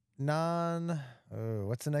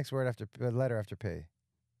 What's the next word after letter after P?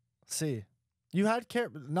 See, you had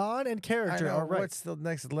non and character. I know. Are right. What's the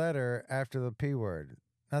next letter after the P word?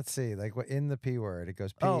 Not C. Like what in the P word? It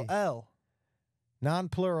goes P. Oh, L.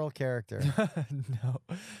 Non-plural character. No,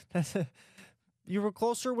 that's you were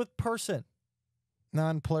closer with person.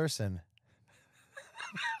 Non-plurson.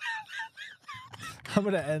 I'm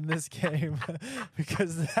gonna end this game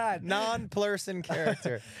because that Non-plurson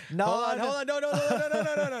character. non. Hold on.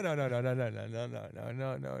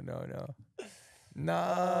 No.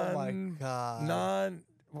 Oh my god.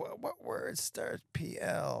 What word starts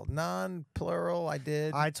PL? Non-plural. I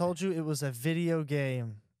did. I told you it was a video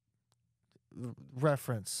game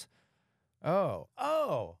reference. Oh.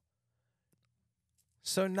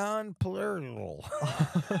 So non-plural.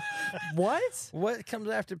 What? What comes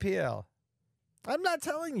after PL? I'm not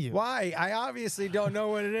telling you. Why? I obviously don't know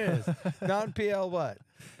what it is. Non-PL what?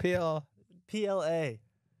 PL. PLA.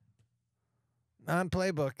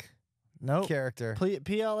 Non-playbook Nope. character.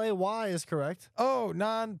 PLAY is correct. Oh,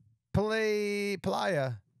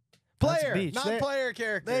 playa. Player. beach. Non-player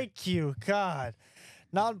character. Thank you, God.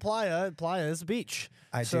 Non-playa. Playa is beach.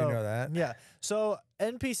 I So, do know that. Yeah. So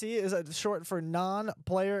NPC is short for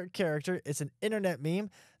non-player character. It's an internet meme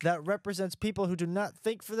that represents people who do not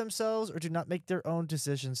think for themselves or do not make their own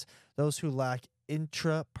decisions. Those who lack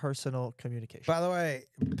intrapersonal communication. By the way,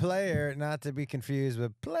 player, not to be confused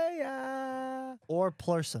with playa. Or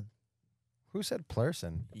plurson. Who said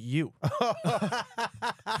plurson? You.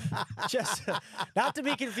 Just not to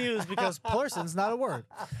be confused because plurson's not a word.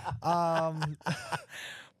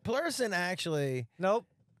 Plurson actually. Nope.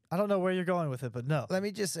 I don't know where you're going with it, but no, Let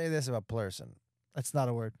me just say this about Plurson. that's not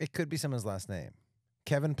a word. It could be someone's last name.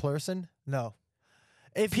 Kevin Plurson? No.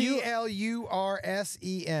 If you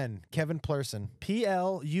Plursen. Kevin Plurson.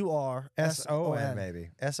 Plurson, S-O-N maybe.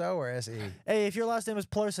 S-O or S-E. Hey, if your last name is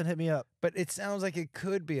Plurson, hit me up. But it sounds like it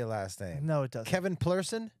could be a last name. No, it doesn't. Kevin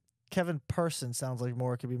Plurson? Kevin Person sounds like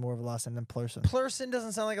more. It could be more of a last name than Plurson. Plurson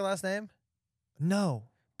doesn't sound like a last name? No.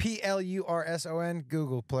 Plurson.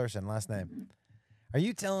 Google Plurson, last name. Are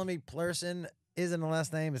you telling me Plurson isn't a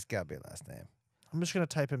last name? It's got to be a last name. I'm just gonna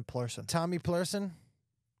type in Plurson. Tommy Plurson?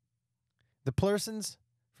 The Plursons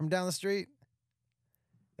from down the street?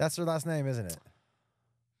 That's their last name, isn't it?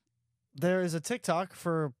 There is a TikTok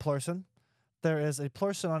for Plurson. There is a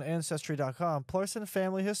Plurson on Ancestry.com. Plurson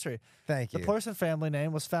family history. Thank you. The Plurson family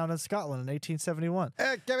name was found in Scotland in 1871.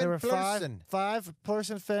 Kevin There were Plurson. five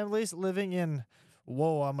Plurson families living in.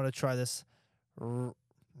 Whoa, I'm gonna try this. I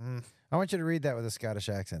want you to read that with a Scottish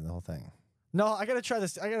accent, the whole thing. No, I gotta try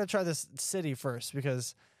this. I gotta try this city first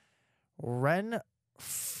because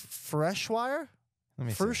Freshwire, Let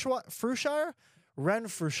me see. Frushire,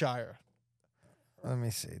 Renfrewshire. Let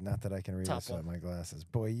me see. Not that I can read Top this without one. my glasses.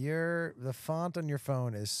 Boy, the font on your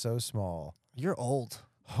phone is so small. You're old.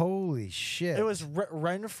 Holy shit. It was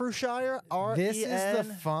Renfrewshire. This is the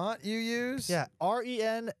R-E-N font you use? Yeah,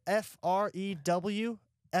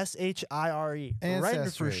 RENFREWSHIRE.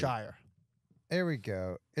 Ancestry. Renfrewshire. There we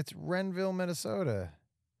go. It's Renville, Minnesota.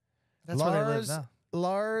 That's where they live now.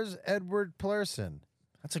 Lars Edward Plurson.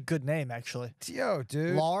 That's a good name, actually. Yo,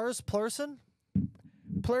 dude. Lars Plurson?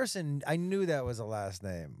 Plurson, I knew that was a last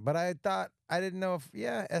name, but I didn't know if,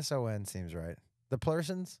 S-O-N seems right. The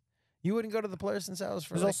Plursons? You wouldn't go to the Plursons' house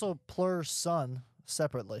for There's also Plur Son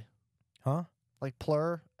separately. Huh? Like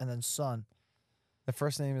Plur and then Son. The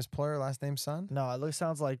first name is Plur, last name Son? No, it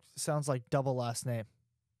sounds like double last name.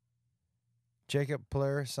 Jacob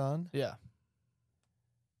Plur, Son? Yeah.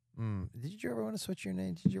 Did you ever want to switch your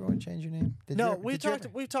name? Did you ever want to change your name? We've talked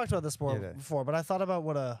about this before, but I thought about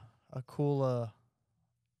what a cool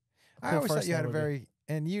I always thought first you had a name would be. very,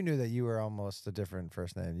 and you knew that you were almost a different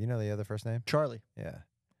first name. You know the other first name? Charlie. Yeah.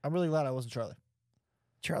 I'm really glad I wasn't Charlie.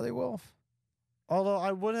 Charlie Wolf. Although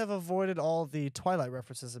I would have avoided all the Twilight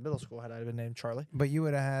references in middle school had I been named Charlie. But you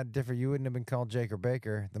would have had different, you wouldn't have been called Jake or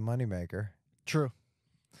Baker, the moneymaker. True.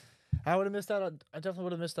 I would have missed out. I definitely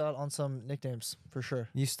would have missed out on some nicknames for sure.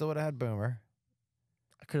 You still would have had Boomer.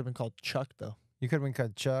 I could have been called Chuck though. You could have been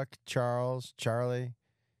called Chuck, Charles, Charlie,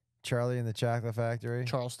 Charlie in the Chocolate Factory,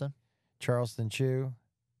 Charleston. Charleston Chew.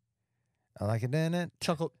 I like it, in it.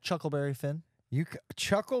 Chuckleberry Finn.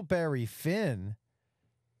 Chuckleberry Finn.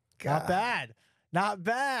 Not bad. Not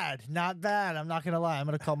bad. Not bad. I'm not gonna lie. I'm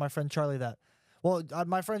gonna call my friend Charlie that. Well,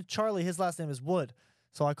 my friend Charlie, his last name is Wood,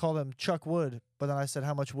 so I called him Chuck Wood. But then I said,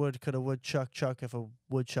 how much wood could a woodchuck chuck if a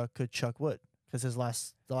woodchuck could chuck wood? Because the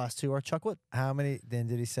last two are Chuck Wood. How many? Then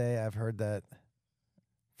did he say? I've heard that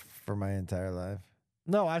for my entire life.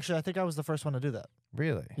 No, actually, I think I was the first one to do that.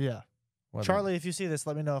 Really? Yeah. Well, Charlie, if you see this,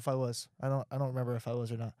 let me know if I was. I don't remember if I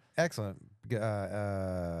was or not. excellent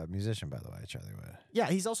musician, by the way, Charlie Wood. Yeah,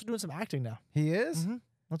 he's also doing some acting now. He is? Mm-hmm.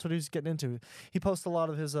 That's what he's getting into. He posts a lot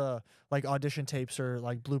of his like audition tapes or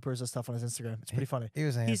like bloopers and stuff on his Instagram. It's pretty funny. He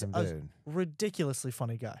was a He's handsome a dude. ridiculously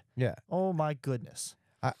funny guy. Yeah. Oh my goodness.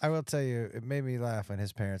 I will tell you, it made me laugh when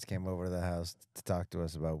his parents came over to the house to talk to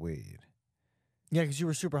us about weed. Yeah, because you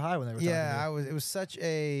were super high when they were talking to you. It was such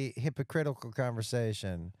a hypocritical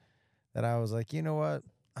conversation that I was like, you know what?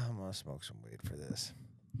 I'm gonna smoke some weed for this.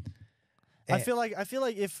 I feel like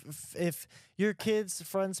if your kids,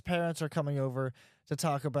 friends, parents are coming over to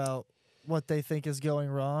talk about what they think is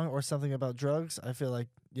going wrong or something about drugs, I feel like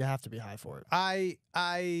you have to be high for it. I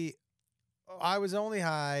was only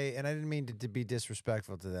high, and I didn't mean to be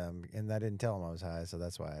disrespectful to them, and I didn't tell them I was high, so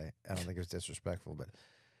that's why I don't think it was disrespectful. But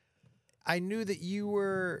I knew that you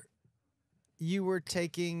were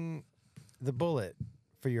taking the bullet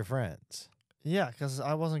for your friends. Yeah, because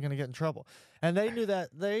I wasn't gonna get in trouble, and they knew that.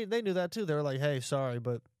 They knew that too. They were like, "Hey, sorry,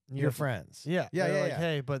 but Your friends. Yeah, Yeah, they were yeah, like, yeah.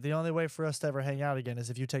 "Hey, but the only way for us to ever hang out again is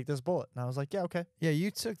if you take this bullet." And I was like, "Yeah, okay." Yeah,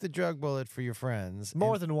 you took the drug bullet for your friends.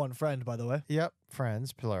 More than one friend, by the way. Yep,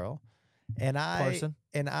 friends, plural. And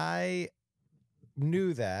I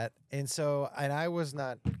knew that, and I was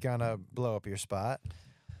not gonna blow up your spot,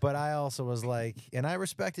 but I also was like, and I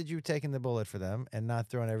respected you taking the bullet for them and not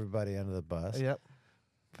throwing everybody under the bus. Yep.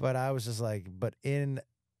 But I was just like, but in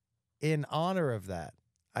honor of that,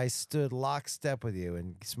 I stood lockstep with you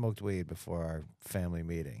and smoked weed before our family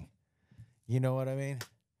meeting. You know what I mean?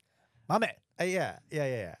 My man. Yeah.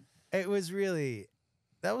 It was really,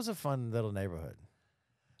 that was a fun little neighborhood.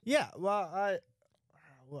 Yeah. Well,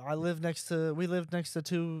 we lived next to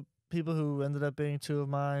two people who ended up being two of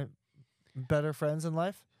my better friends in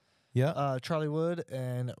life. Yeah. Charlie Wood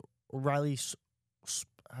and Riley.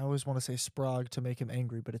 I always want to say Sprague to make him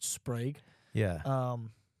angry, but it's Sprague. Yeah.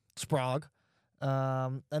 Sprague.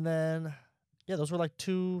 And then those were like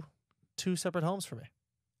two separate homes for me.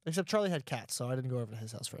 Except Charlie had cats, so I didn't go over to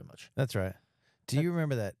his house very much. That's right. Do you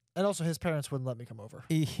remember that? And also, his parents wouldn't let me come over.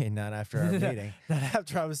 Not after our meeting. Not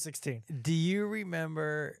after I was 16. Do you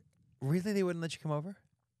remember? Really, they wouldn't let you come over?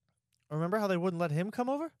 Remember how they wouldn't let him come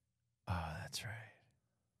over? Oh, that's right.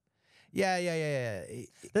 Yeah.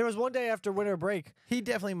 There was one day after winter break. He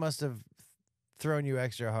definitely must have thrown you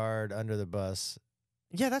extra hard under the bus.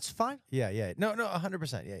 Yeah, that's fine. Yeah. No,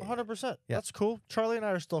 100%. Yeah. 100%. Yeah. That's cool. Charlie and I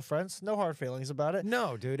are still friends. No hard feelings about it.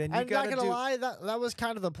 No, dude. And you I'm not gotta going to lie. That was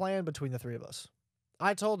kind of the plan between the three of us.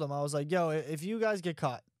 I told him, I was like, yo, if you guys get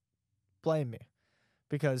caught, blame me.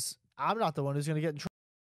 Because I'm not the one who's going to get in trouble.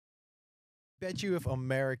 Bet you if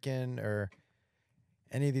American or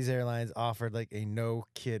any of these airlines offered like a no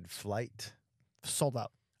kid flight, Sold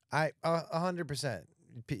out. 100%,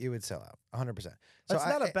 you would sell out. 100%. That's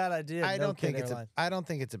not a bad idea. I don't think it's a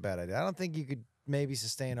bad idea. I don't think you could maybe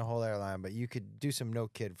sustain a whole airline, but you could do some no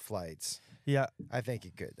kid flights. Yeah, I think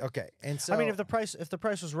you could. Okay, and so I mean, if the price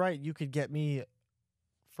was right, you could get me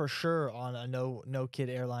for sure on a no kid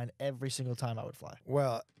airline every single time I would fly.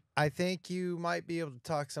 Well, I think you might be able to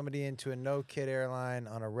talk somebody into a no kid airline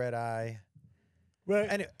on a red eye.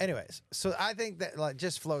 Right. Anyways, so I think that like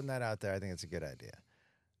just floating that out there, I think it's a good idea.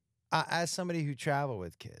 As somebody who traveled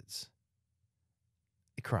with kids,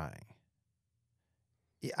 crying,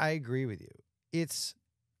 I agree with you. It's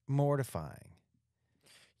mortifying.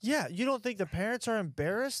 Yeah, you don't think the parents are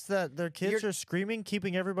embarrassed that their kids are screaming,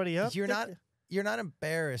 keeping everybody up? You're not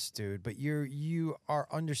embarrassed, dude, but you are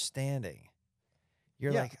understanding.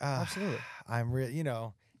 You're like, absolutely. I'm really,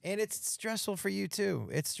 and it's stressful for you too.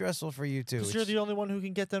 It's stressful for you too. Because you're the only one who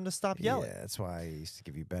can get them to stop yelling. Yeah, that's why I used to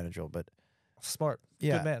give you Benadryl, but smart.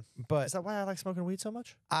 Yeah, good man. But is that why I like smoking weed so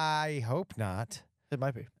much? I hope not. It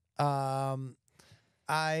might be. I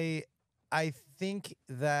think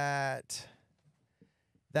that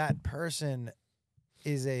person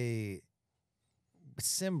is a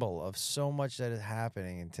symbol of so much that is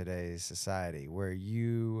happening in today's society where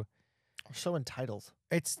you are so entitled.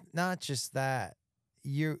 It's not just that.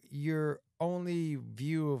 Your only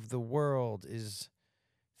view of the world is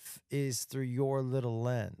through your little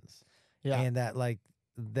lens. Yeah. And that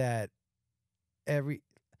every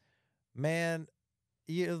man,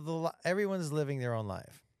 everyone's living their own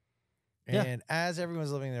life. And as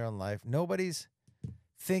everyone's living their own life, nobody's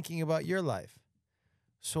thinking about your life.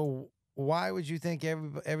 So why would you think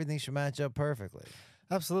everything should match up perfectly?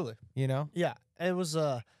 Absolutely. Yeah. It was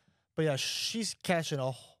but yeah, she's catching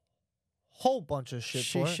a whole bunch of shit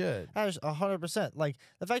for it. She should. 100%. Like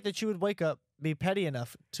the fact that she would wake up, be petty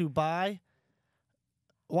enough to buy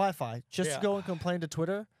Wi-Fi just to go and complain to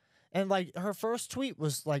Twitter. And like her first tweet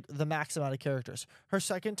was like the max amount of characters. Her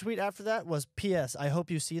second tweet after that was P.S. I hope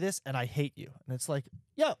you see this and I hate you. And it's like,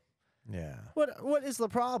 yo. Yeah. What is the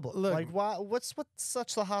problem? Look, like why what's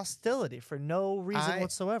such the hostility for no reason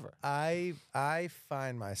whatsoever? I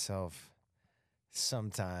find myself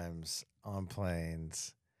sometimes on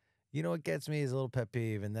planes. You know what gets me is a little pet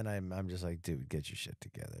peeve, and then I'm just like, dude, get your shit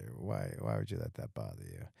together. Why would you let that bother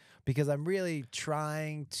you? Because I'm really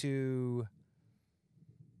trying to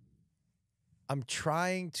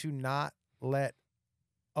not let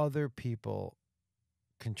other people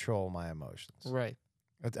control my emotions. Right.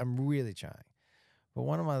 I'm really trying. But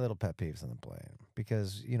one of my little pet peeves on the plane,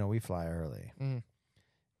 because, we fly early,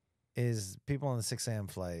 is people on the 6 a.m.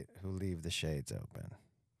 flight who leave the shades open.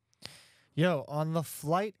 Yo, on the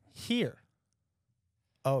flight here.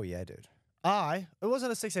 Oh, yeah, dude. It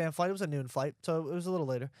wasn't a 6 a.m. flight. It was a noon flight, so it was a little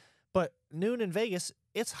later. But noon in Vegas,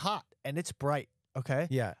 it's hot and it's bright, okay?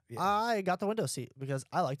 Yeah. I got the window seat because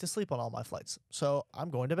I like to sleep on all my flights. So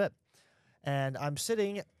I'm going to bed. And I'm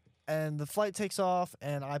sitting, and the flight takes off,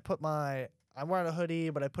 and I'm wearing a hoodie,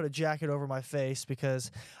 but I put a jacket over my face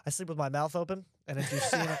because I sleep with my mouth open. And if you've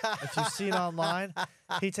seen online,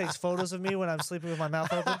 he takes photos of me when I'm sleeping with my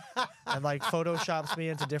mouth open and like photoshops me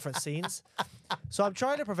into different scenes. So I'm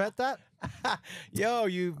trying to prevent that. Yo,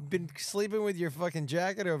 you've been sleeping with your fucking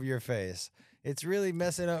jacket over your face. It's really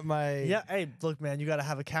messing up my... Yeah, hey, look, man, you got to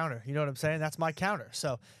have a counter. You know what I'm saying? That's my counter.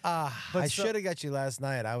 So, I should have got you last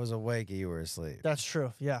night. I was awake and you were asleep. That's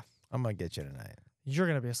true, yeah. I'm going to get you tonight. You're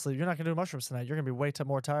going to be asleep. You're not going to do mushrooms tonight. You're going to be way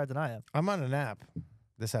more tired than I am. I'm on a nap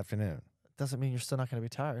this afternoon. Doesn't mean you're still not going to be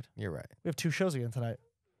tired. You're right. We have 2 shows again tonight.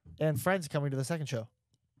 And Friends coming to the second show.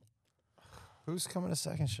 Who's coming to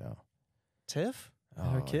second show? Tiff?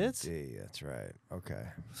 and her kids. D, that's right. Okay.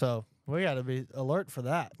 So we got to be alert for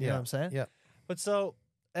that. You know what I'm saying? Yeah. But so,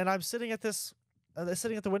 and I'm sitting at this,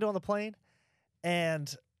 sitting at the window on the plane,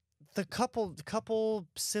 and the couple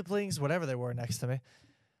siblings, whatever they were, next to me,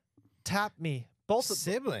 tapped me. Both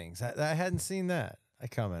Siblings. I hadn't seen that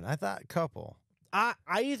coming. I thought couple. I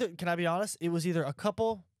either, can I be honest? It was either a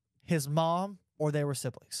couple, his mom, or they were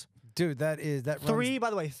siblings. Dude, that Three, by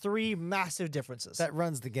the way, three massive differences. That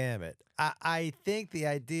runs the gamut. I think the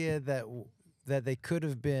idea that they could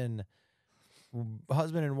have been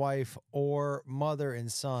husband and wife or mother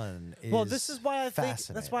and son is well, this is why I think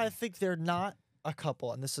fascinating. they're not a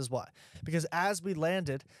couple, and this is why. Because as we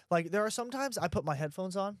landed, like there are sometimes I put my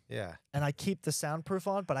headphones on Yeah. and I keep the soundproof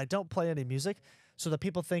on, but I don't play any music so that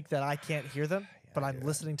people think that I can't hear them, but I'm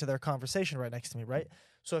listening to their conversation right next to me, right?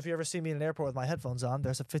 So if you ever see me in an airport with my headphones on,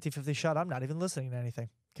 there's a 50-50 shot I'm not even listening to anything,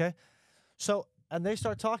 okay? So, and they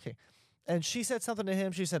start talking. And she said something to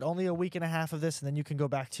him. She said, only a week and a half of this, and then you can go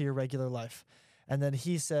back to your regular life. And then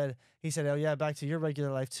he said, oh, yeah, back to your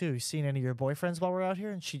regular life, too. You seen any of your boyfriends while we're out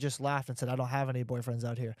here? And she just laughed and said, I don't have any boyfriends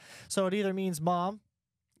out here. So it either means mom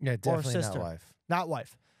Yeah, definitely or sister. not wife. Not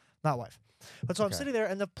wife. Not wife. But so I'm Okay. sitting there,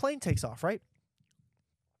 and the plane takes off, right?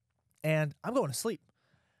 And I'm going to sleep.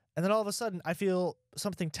 And then all of a sudden, I feel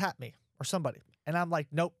something tap me or somebody. And I'm like,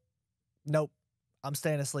 nope, I'm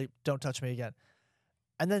staying asleep. Don't touch me again.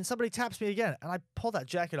 And then somebody taps me again. And I pull that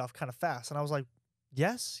jacket off kind of fast. And I was like,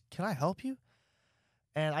 yes, can I help you?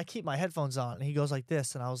 And I keep my headphones on. And he goes like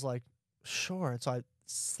this. And I was like, sure. And so I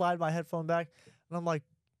slide my headphone back. And I'm like,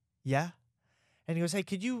 yeah. And he goes, hey,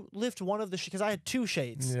 could you lift one of the because I had two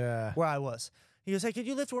shades Yeah. where I was. He goes, hey, could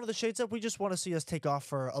you lift one of the shades up? We just want to see us take off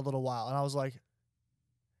for a little while. And I was like,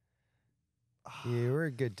 You were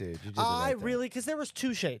a good dude. You did the I right thing. really, because there was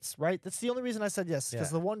two shades, right? That's the only reason I said yes, because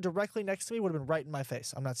Yeah. the one directly next to me would have been right in my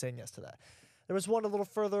face. I'm not saying yes to that. There was one a little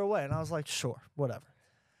further away, and I was like, sure, whatever.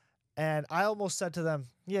 And I almost said to them,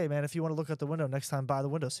 yeah, man, if you want to look out the window next time, buy the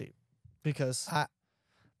window seat. Because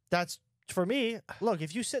that's, for me, look,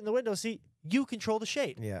 if you sit in the window seat, you control the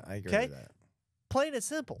shade. Yeah, I agree Okay? with that. Plain and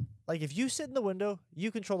simple. Like, if you sit in the window,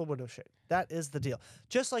 you control the window shade. That is the deal.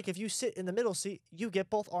 Just like if you sit in the middle seat, you get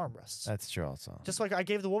both armrests. That's true also. Just like I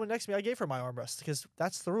gave the woman next to me, I gave her my armrest because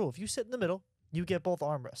that's the rule. If you sit in the middle, you get both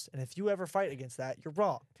armrests. And if you ever fight against that, you're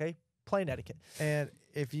wrong, okay? Plain etiquette. And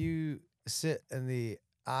if you sit in the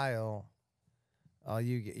aisle, all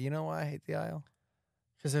you get, you know why I hate the aisle?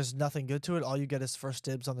 Because there's nothing good to it. All you get is first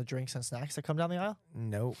dibs on the drinks and snacks that come down the aisle.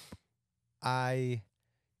 Nope. I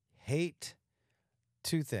hate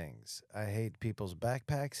two things. I hate people's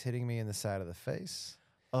backpacks hitting me in the side of the face.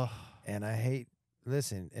 Ugh. And I hate,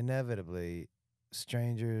 listen, inevitably,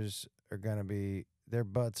 strangers are going to be, their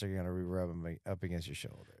butts are going to be rubbing me up against your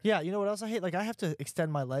shoulder. Yeah, you know what else I hate? Like, I have to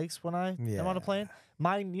extend my legs when I am on a plane.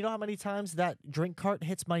 You know how many times that drink cart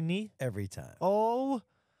hits my knee? Every time. Oh,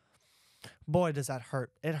 boy, does that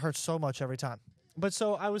hurt. It hurts so much every time. But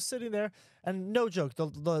so I was sitting there, and no joke,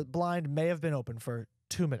 the blind may have been open for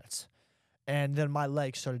 2 minutes. And then my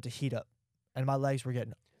legs started to heat up. And my legs were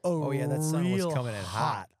getting Oh, yeah, that sun was real coming in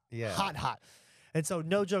hot. Yeah. Hot. And so,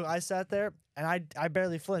 no joke, I sat there, and I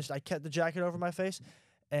barely flinched. I kept the jacket over my face.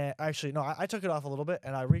 And actually, no, I took it off a little bit,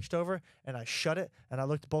 and I reached over, and I shut it, and I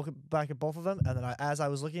looked back at both of them. And then as I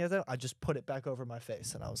was looking at them, I just put it back over my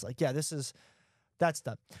face. And I was like, yeah, that's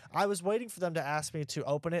done. I was waiting for them to ask me to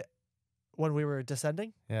open it when we were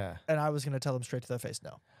descending. Yeah. And I was going to tell them straight to their face,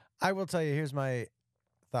 no. I will tell you, here's my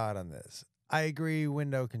thought on this. I agree,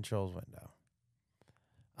 window controls window.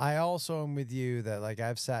 I also am with you that, like,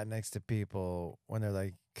 I've sat next to people when they're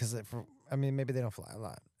like, maybe they don't fly a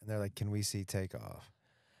lot, and they're like, can we see takeoff?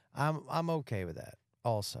 I'm okay with that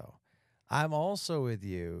also. I'm also with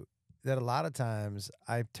you that a lot of times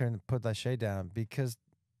I put that shade down because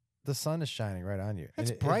the sun is shining right on you.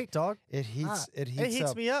 It's bright, dog. It heats It heats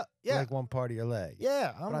up me up. Yeah. like one part of your leg.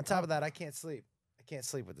 Yeah. But on top of that, I can't sleep. I can't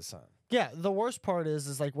sleep with the sun. Yeah, the worst part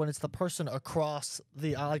is like when it's the person across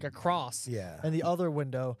the across Yeah. and the other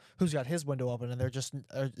window who's got his window open and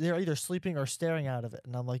they're either sleeping or staring out of it,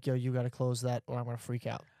 and I'm like, yo, you got to close that or I'm gonna freak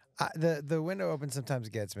out. The window open sometimes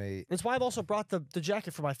gets me. It's why I've also brought the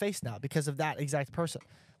jacket for my face now because of that exact person.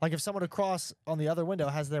 Like if someone across on the other window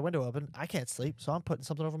has their window open, I can't sleep, so I'm putting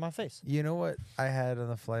something over my face. You know what I had on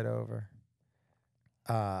the flight over?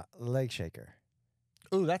 Leg shaker.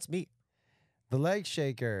 Ooh, that's me. The leg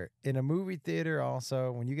shaker in a movie theater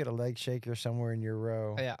also, when you get a leg shaker somewhere in your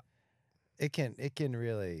row, Yeah. it can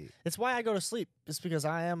really. It's why I go to sleep. It's because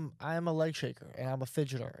I am a leg shaker and I'm a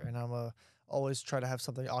fidgeter and I'm always try to have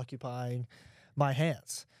something occupying my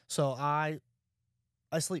hands. So I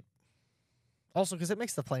sleep. Also, because it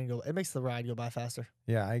makes the ride go by faster.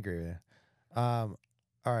 Yeah, I agree with you. All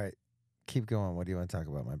right, keep going. What do you want to talk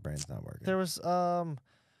about? My brain's not working. There was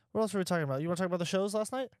what else were we talking about? You want to talk about the shows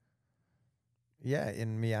last night Yeah,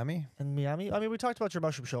 in Miami. in Miami? I mean, we talked about your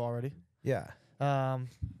mushroom show already. Yeah. I'm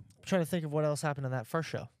trying to think of what else happened in that first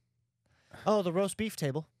show. Oh, the roast beef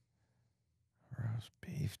table. Roast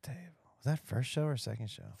beef table. Was that first show or second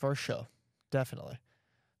show? First show, definitely.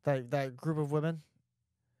 That group of women.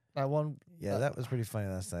 That one. Yeah, that was pretty funny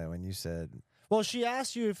last night when you said. Well, she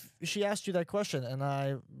asked you that question, and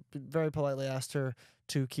I very politely asked her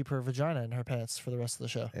to keep her vagina in her pants for the rest of the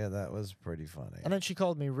show. Yeah, that was pretty funny. And then she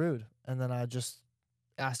called me rude, and then I just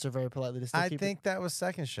asked her very politely to still I keep think that was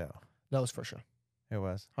second show. That was first show. It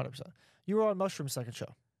was. 100%. You were on Mushroom second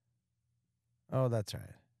show. Oh, that's right.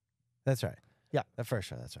 That's right. Yeah. The first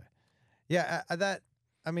show, that's right. Yeah,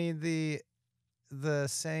 I mean, the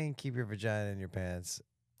saying "keep your vagina in your pants"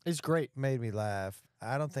 It's great. made me laugh.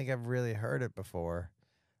 I don't think I've really heard it before.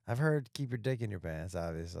 I've heard "keep your dick in your pants,"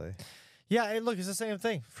 obviously. Yeah, hey, look, it's the same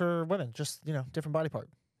thing for women, just, different body part.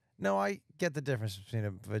 No, I get the difference between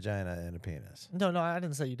a vagina and a penis. No, I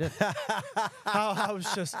didn't say you did. I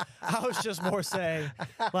was just more saying,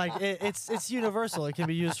 like, it's universal. It can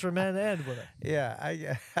be used for men and women.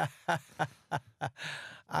 Yeah,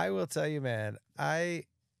 I will tell you, man.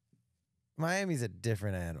 Miami's a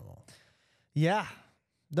different animal. Yeah,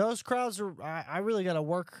 those crowds are. I really gotta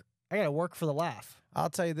work. I gotta work for the laugh. I'll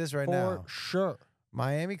tell you this right for now. sure.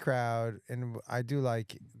 Miami crowd, and I do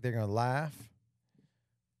like they're gonna laugh,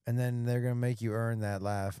 and then they're gonna make you earn that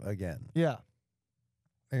laugh again. Yeah,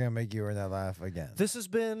 they're gonna make you earn that laugh again. This has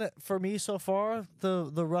been for me so far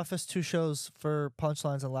the roughest two shows for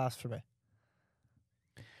punchlines and laughs for me.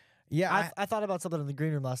 Yeah, I thought about something in the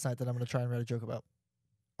green room last night that I'm gonna try and write a joke about.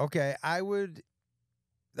 Okay, I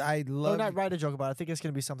love. Not write a joke about. I think it's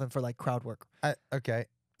gonna be something for like crowd work. Okay.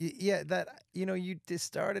 Yeah, that you just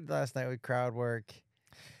started last night with crowd work.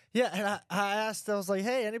 Yeah, and I asked, I was like,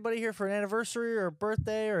 hey, anybody here for an anniversary or a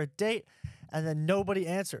birthday or a date? And then nobody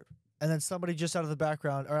answered. And then somebody just out of the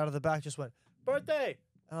background or out of the back just went, birthday.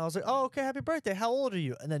 And I was like, oh, okay, happy birthday. How old are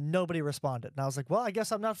you? And then nobody responded. And I was like, well, I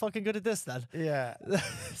guess I'm not fucking good at this then. Yeah.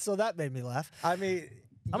 So that made me laugh. I mean,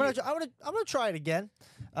 I'm gonna try it again.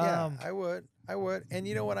 Yeah, I would. And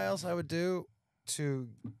you know what else I would do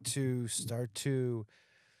to start to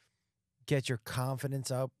get your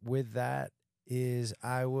confidence up with that is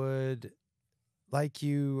I would, like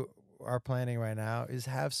you are planning right now, is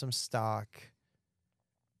have some stock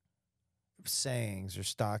sayings or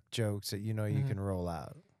stock jokes that you can roll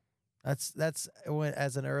out. That's when,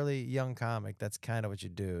 as an early young comic, that's kind of what you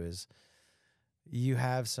do is you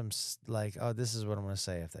have some like, oh, this is what I'm going to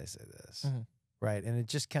say if they say this. Right. And it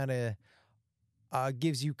just kind of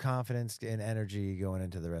gives you confidence and energy going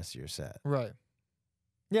into the rest of your set. Right.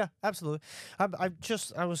 Yeah, absolutely.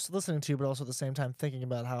 I was listening to you, but also at the same time thinking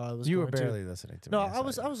about how I was. You were barely listening to me. No, I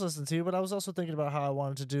was listening to you, but I was also thinking about how I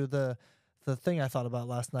wanted to do the thing I thought about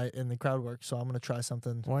last night in the crowd work. So I'm going to try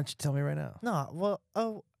something. Why don't you tell me right now? No,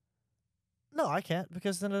 I can't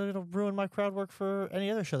because then it'll ruin my crowd work for any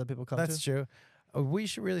other show that people come to. That's true. We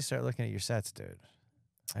should really start looking at your sets, dude.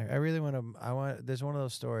 I really want to. There's one of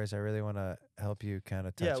those stories I really want to help you kind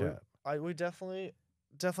of touch up. We definitely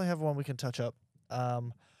have one we can touch up.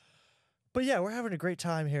 But yeah, we're having a great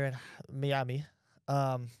time here in Miami.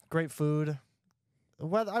 Great food.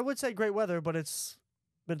 Weather, I would say great weather, but it's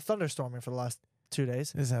been thunderstorming for the last 2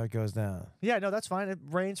 days. This is how it goes down. Yeah, no, that's fine. It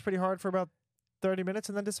rains pretty hard for about 30 minutes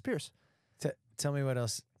and then disappears. Tell me what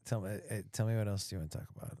else. Tell me what else you want to talk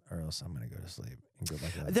about, or else I'm gonna go to sleep and go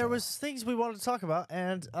back to that. There was things we wanted to talk about,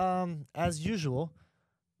 and as usual,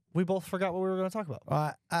 we both forgot what we were going to talk about.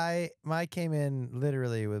 Well, I came in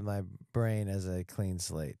literally with my brain as a clean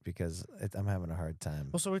slate because I'm having a hard time.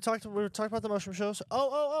 Well, so we were talking about the mushroom shows.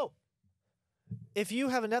 Oh! If you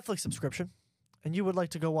have a Netflix subscription and you would like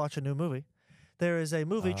to go watch a new movie, there is a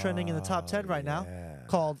movie trending in the top 10 right now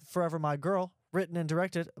called Forever My Girl, written and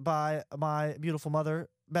directed by my beautiful mother,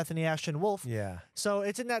 Bethany Ashton Wolf. Yeah. So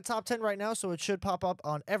it's in that top 10 right now, so it should pop up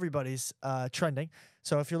on everybody's trending.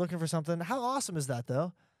 So if you're looking for something, how awesome is that,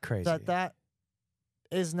 though? Crazy. That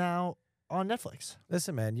is now on Netflix.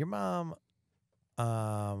 Listen, man, your mom,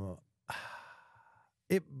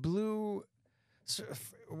 it blew.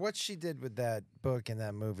 What she did with that book and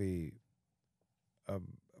that movie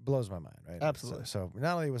blows my mind, right? Absolutely. So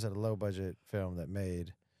not only was it a low budget film that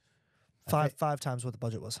made five times what the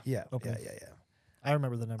budget was. Yeah. Okay. Yeah. I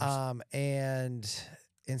remember the numbers. And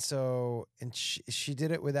she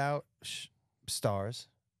did it without stars.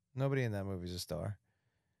 Nobody in that movie is a star.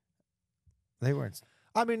 They weren't.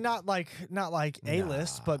 I mean, not like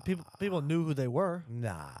A-list, but people knew who they were.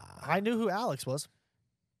 Nah. I knew who Alex was.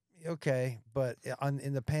 Okay, but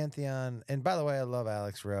in the pantheon, and by the way, I love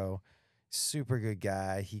Alex Rowe. Super good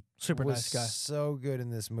guy. He Super was nice guy. so good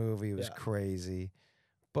in this movie. It was Yeah. crazy.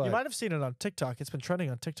 But You might have seen it on TikTok. It's been trending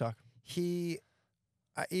on TikTok.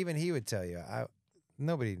 even he would tell you,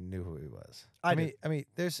 nobody knew who he was. I mean,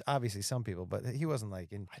 there's obviously some people, but he wasn't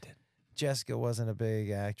like. I did. Jessica wasn't a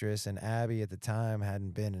big actress, and Abby at the time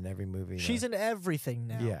hadn't been in every movie. She's in everything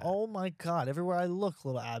now. Yeah. Oh my God! Everywhere I look,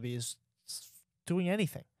 little Abby is doing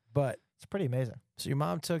anything. But It's pretty amazing. so your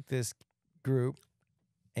mom took this group,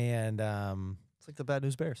 and It's like the Bad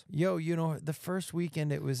News Bears. the first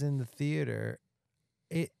weekend it was in the theater,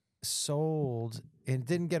 it sold. It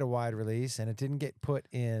didn't get a wide release, and it didn't get put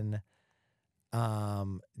in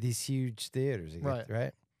these huge theaters.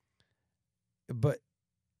 Right. But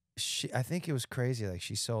I think it was crazy. Like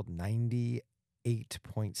she sold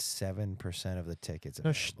 98.7% of the tickets No,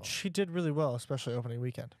 available. she did really well, especially opening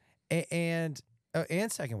weekend. And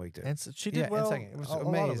second week too. And she did and well. second. It was a lot of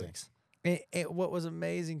amazing. weeks. What was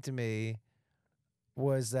amazing to me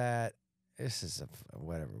was that this is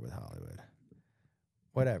whatever with Hollywood,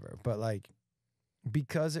 whatever. But like,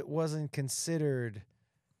 because it wasn't considered,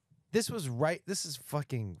 this is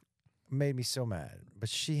fucking made me so mad. But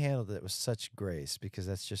she handled it with such grace because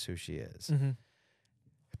that's just who she is. Mm-hmm.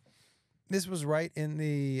 This was right in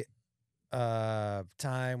the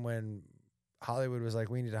time when Hollywood was like,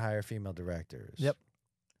 we need to hire female directors. Yep.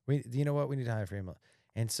 You know what? We need to hire female.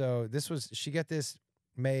 And so she got this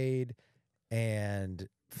made and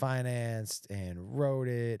financed and wrote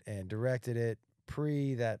it and directed it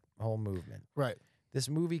pre that whole movement. Right. This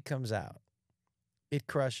movie comes out. It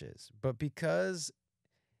crushes. But because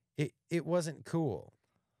it wasn't cool,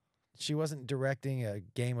 she wasn't directing a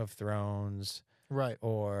Game of Thrones. Right.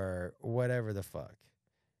 Or whatever the fuck.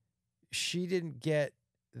 She didn't get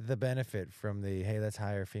the benefit from the, hey, let's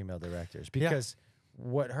hire female directors. Because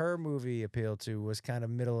what her movie appealed to was kind of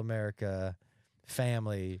middle America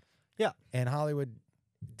family. Yeah. And Hollywood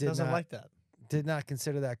doesn't like that. Did not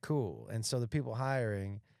consider that cool. And so the people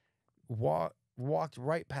hiring walked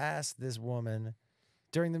right past this woman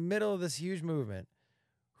during the middle of this huge movement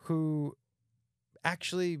who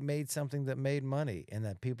actually made something that made money and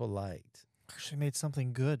that people liked. She made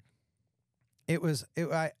something good.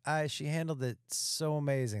 She handled it so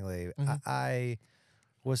amazingly. Mm-hmm. I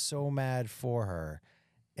was so mad for her,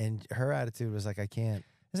 and her attitude was like, I can't.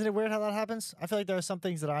 Isn't it weird how that happens? I feel like there are some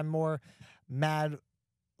things that I'm more mad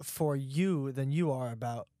for you than you are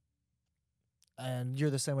about, and you're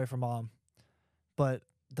the same way for Mom. But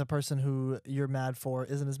the person who you're mad for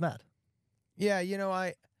isn't as mad. Yeah,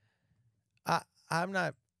 I'm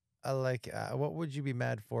not. What would you be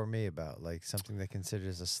mad for me about? Like something that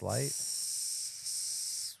considers a slight?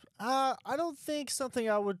 I don't think something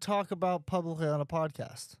I would talk about publicly on a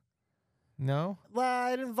podcast. No?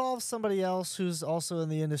 Well, it involves somebody else who's also in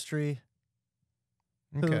the industry.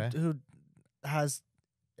 Okay. Who has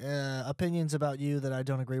opinions about you that I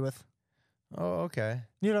don't agree with. Oh, okay.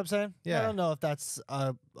 You know what I'm saying? Yeah. I don't know if that's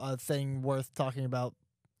a thing worth talking about.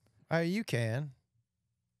 You can.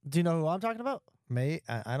 Do you know who I'm talking about?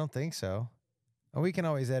 I don't think so. We can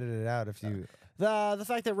always edit it out if you. The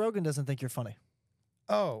fact that Rogan doesn't think you're funny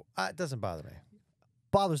Oh, it doesn't bother me.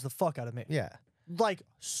 bothers the fuck out of me. Yeah. Like,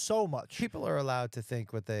 so much. People are allowed to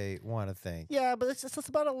think what they want to think. Yeah, but it's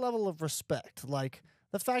about a level of respect. Like,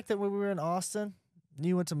 the fact that when we were in Austin,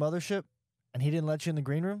 you went to Mothership, and he didn't let you in the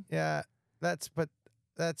green room. Yeah, I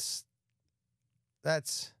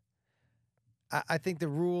think the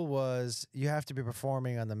rule was you have to be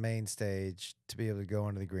performing on the main stage to be able to go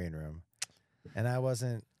into the green room. And I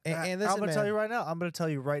wasn't. And listen, I'm going to tell you right now. I'm going to tell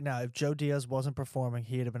you right now. If Joe Diaz wasn't performing,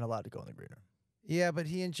 he'd have been allowed to go in the green room. Yeah, but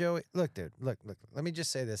he and Joey. Look, dude. Look. Let me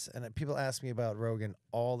just say this. And people ask me about Rogan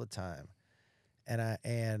all the time,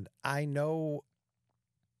 and I know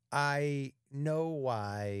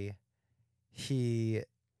why he.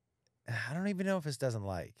 I don't even know if this doesn't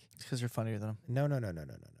like. It's because you're funnier than him. No.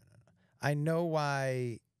 I know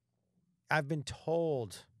why. I've been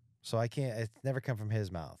told, so I can't. It's never come from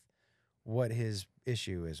his mouth. What his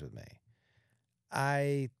issue is with me.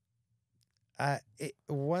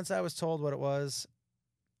 Once I was told what it was,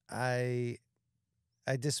 I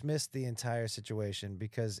dismissed the entire situation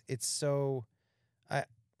because it's such a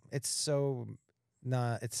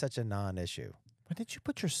non-issue. Why didn't you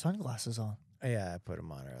put your sunglasses on? Yeah, I put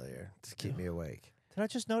them on earlier to keep me awake. Did I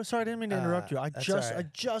just notice? Sorry, I didn't mean to interrupt you. I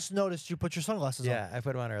just noticed you put your sunglasses on. Yeah, I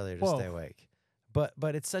put them on earlier to stay awake. But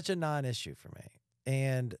it's such a non-issue for me.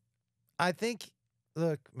 And I think,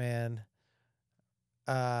 look, man,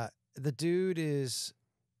 the dude is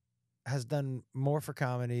has done more for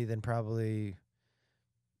comedy than probably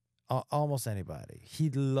almost anybody. He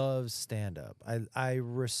loves stand up. I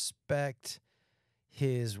respect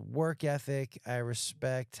his work ethic. I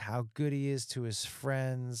respect how good he is to his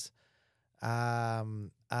friends. I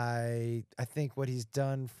think what he's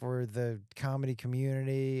done for the comedy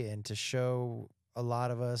community and to show a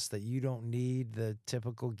lot of us that you don't need the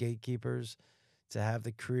typical gatekeepers to have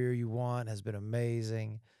the career you want has been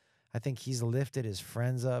amazing. I think he's lifted his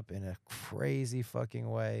friends up in a crazy fucking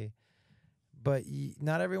way. But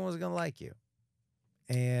not everyone's going to like you.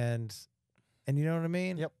 And you know what I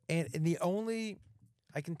mean? Yep. And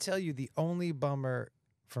I can tell you the only bummer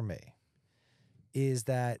for me is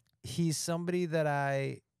that he's somebody that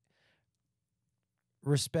I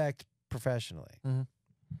respect professionally. Mhm.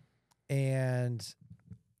 And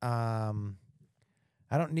I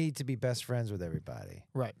don't need to be best friends with everybody.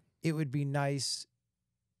 Right. It would be nice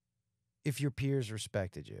if your peers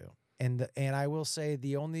respected you. And I will say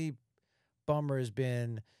the only bummer has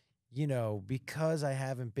been, because I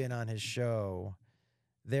haven't been on his show,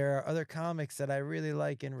 there are other comics that I really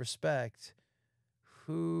like and respect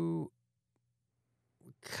who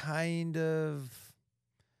kind of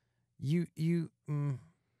you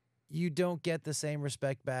don't get the same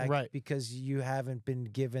respect back, Right. because you haven't been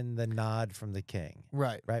given the nod from the king.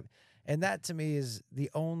 Right. Right. And that to me is the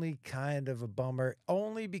only kind of a bummer,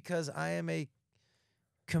 only because I am a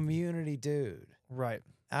community dude. Right.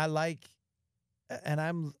 I like, and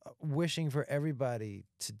I'm wishing for everybody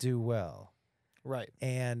to do well. Right.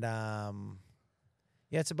 And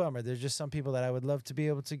yeah, it's a bummer. There's just some people that I would love to be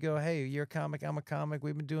able to go, hey, you're a comic, I'm a comic.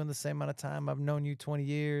 We've been doing the same amount of time. I've known you 20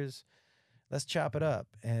 years. Let's chop it up.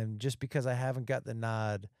 And just because I haven't got the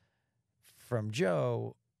nod from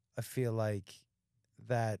Joe, I feel like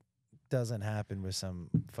that doesn't happen with some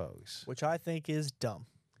folks. Which I think is dumb.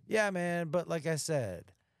 Yeah, man. But like I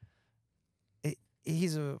said,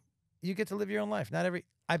 you get to live your own life.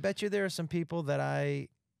 I bet you there are some people that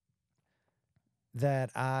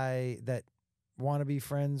want to be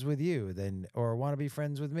friends with you or want to be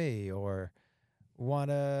friends with me, or want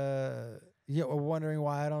to, or wondering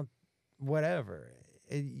why I don't, whatever.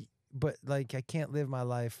 But like, I can't live my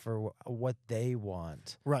life for what they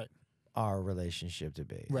want Right. our relationship to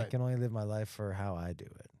be. I Right. can only live my life for how I do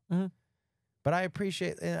it. Mhm. But I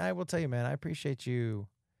appreciate, and I will tell you, man, I appreciate you.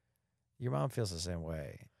 Your mom feels the same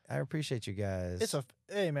way. I appreciate you guys.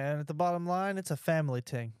 Hey man, at the bottom line, it's a family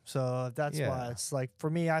thing. So that's why Yeah. it's like, for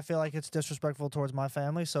me, I feel like it's disrespectful towards my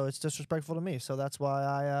family, so it's disrespectful to me. So that's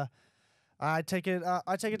why I take it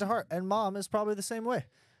to heart. And mom is probably the same way.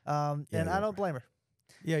 And I don't blame her.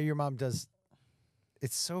 Yeah, your mom does.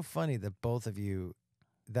 It's so funny that both of you,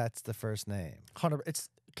 that's the first name.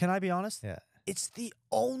 Can I be honest? Yeah. It's the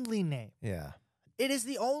only name. Yeah. It is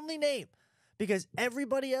the only name, because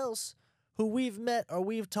everybody else who we've met or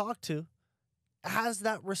we've talked to has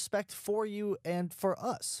that respect for you and for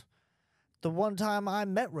us. The one time I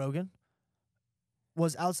met Rogan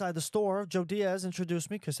was outside the store. Joe Diaz introduced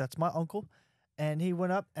me, because that's my uncle, and he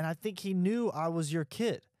went up, and I think he knew I was your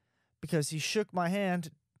kid, because he shook my hand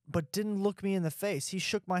but didn't look me in the face. He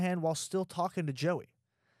shook my hand while still talking to Joey.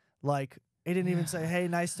 Like, he didn't even say, hey,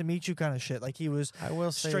 nice to meet you kind of shit. Like, he was I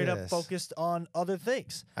will say straight up this. focused on other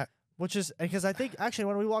things. Which is, because I think, actually,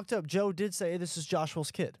 when we walked up, Joe did say, this is Joshua's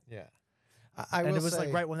kid. Yeah. And it was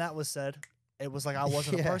like, right when that was said, it was like I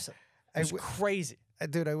wasn't a person. It was crazy.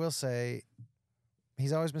 Dude, I will say,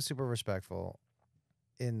 he's always been super respectful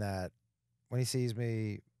in that when he sees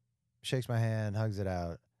me, shakes my hand, hugs it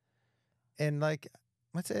out. And like,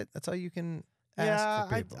 that's it. That's all you can ask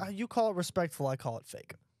for people. You call it respectful, I call it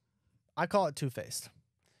fake. I call it two-faced.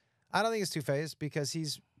 I don't think it's two-faced because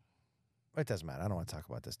it doesn't matter. I don't want to talk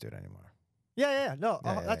about this dude anymore. Yeah. No,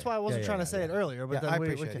 that's why I wasn't trying to say it earlier. But then I we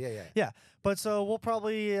appreciate can, it. Yeah. But so we'll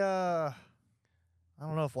probably, I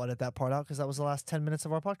don't know if we'll edit that part out, because that was the last 10 minutes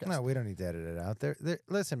of our podcast. No, we don't need to edit it out.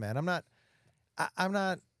 Listen, man, I'm not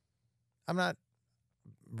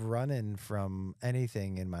running from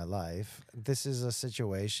anything in my life. This is a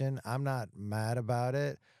situation. I'm not mad about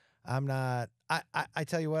it. I'm not. I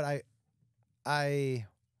tell you what.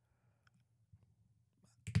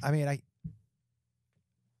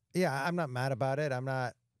 Yeah, I'm not mad about it.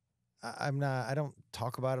 I don't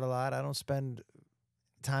talk about it a lot. I don't spend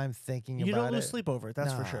time thinking about it. You don't lose sleep over it,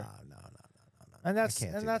 that's for sure. No. And that's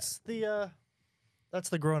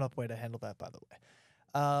the grown-up way to handle that, by the way.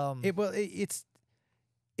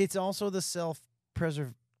 It's also the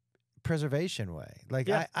preservation way. Like,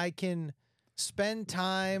 Yeah. I can spend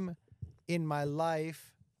time in my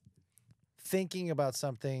life thinking about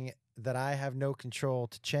something that I have no control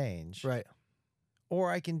to change. Right. Or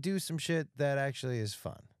I can do some shit that actually is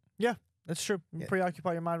fun. That's true. Yeah.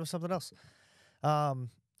 Preoccupy your mind with something else. And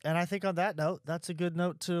I think on that note, that's a good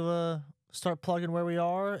note to start plugging where we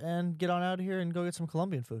are and get on out of here and go get some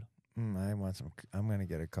Colombian food. I want some. I'm gonna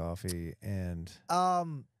get a coffee and.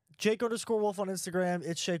 Jake_Wolf on Instagram.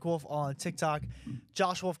 It's Shake Wolf on TikTok.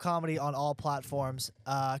 Josh Wolf Comedy on all platforms.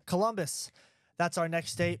 Columbus. That's our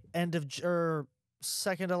next date. End of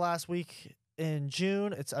second to last week in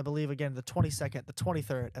June. It's, I believe, again, the 22nd, the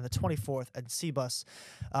 23rd, and the 24th at C-Bus.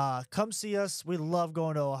 Come see us. We love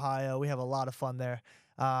going to Ohio. We have a lot of fun there.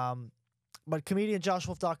 But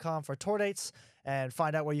comedianjoshwolf.com for tour dates and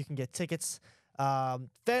find out where you can get tickets.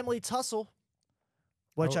 Family Tussle,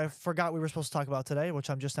 which I forgot we were supposed to talk about today, which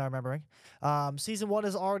I'm just now remembering. Season 1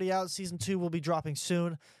 is already out. Season 2 will be dropping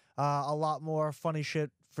soon. A lot more funny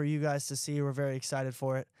shit for you guys to see. We're very excited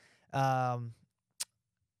for it.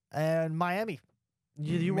 And Miami.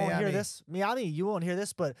 You won't hear this. Miami, you won't hear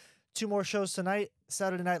this, but 2 more shows tonight.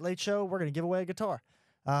 Saturday Night Late Show, we're going to give away a guitar.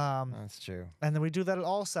 That's true. And then we do that at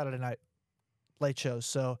all Saturday night late shows.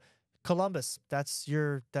 So Columbus, that's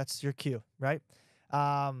your cue, right?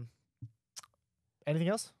 Anything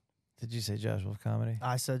else? Did you say Josh Wolf Comedy?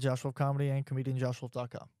 I said Josh Wolf Comedy and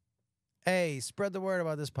comedianjoshwolf.com. Hey, spread the word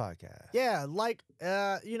about this podcast. Yeah,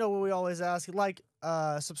 you know what we always ask,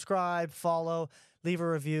 subscribe, follow, leave a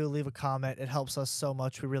review, leave a comment. It helps us so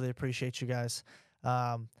much. We really appreciate you guys.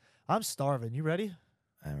 I'm starving. You ready?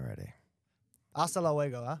 I'm ready. Hasta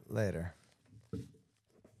luego, huh? Later.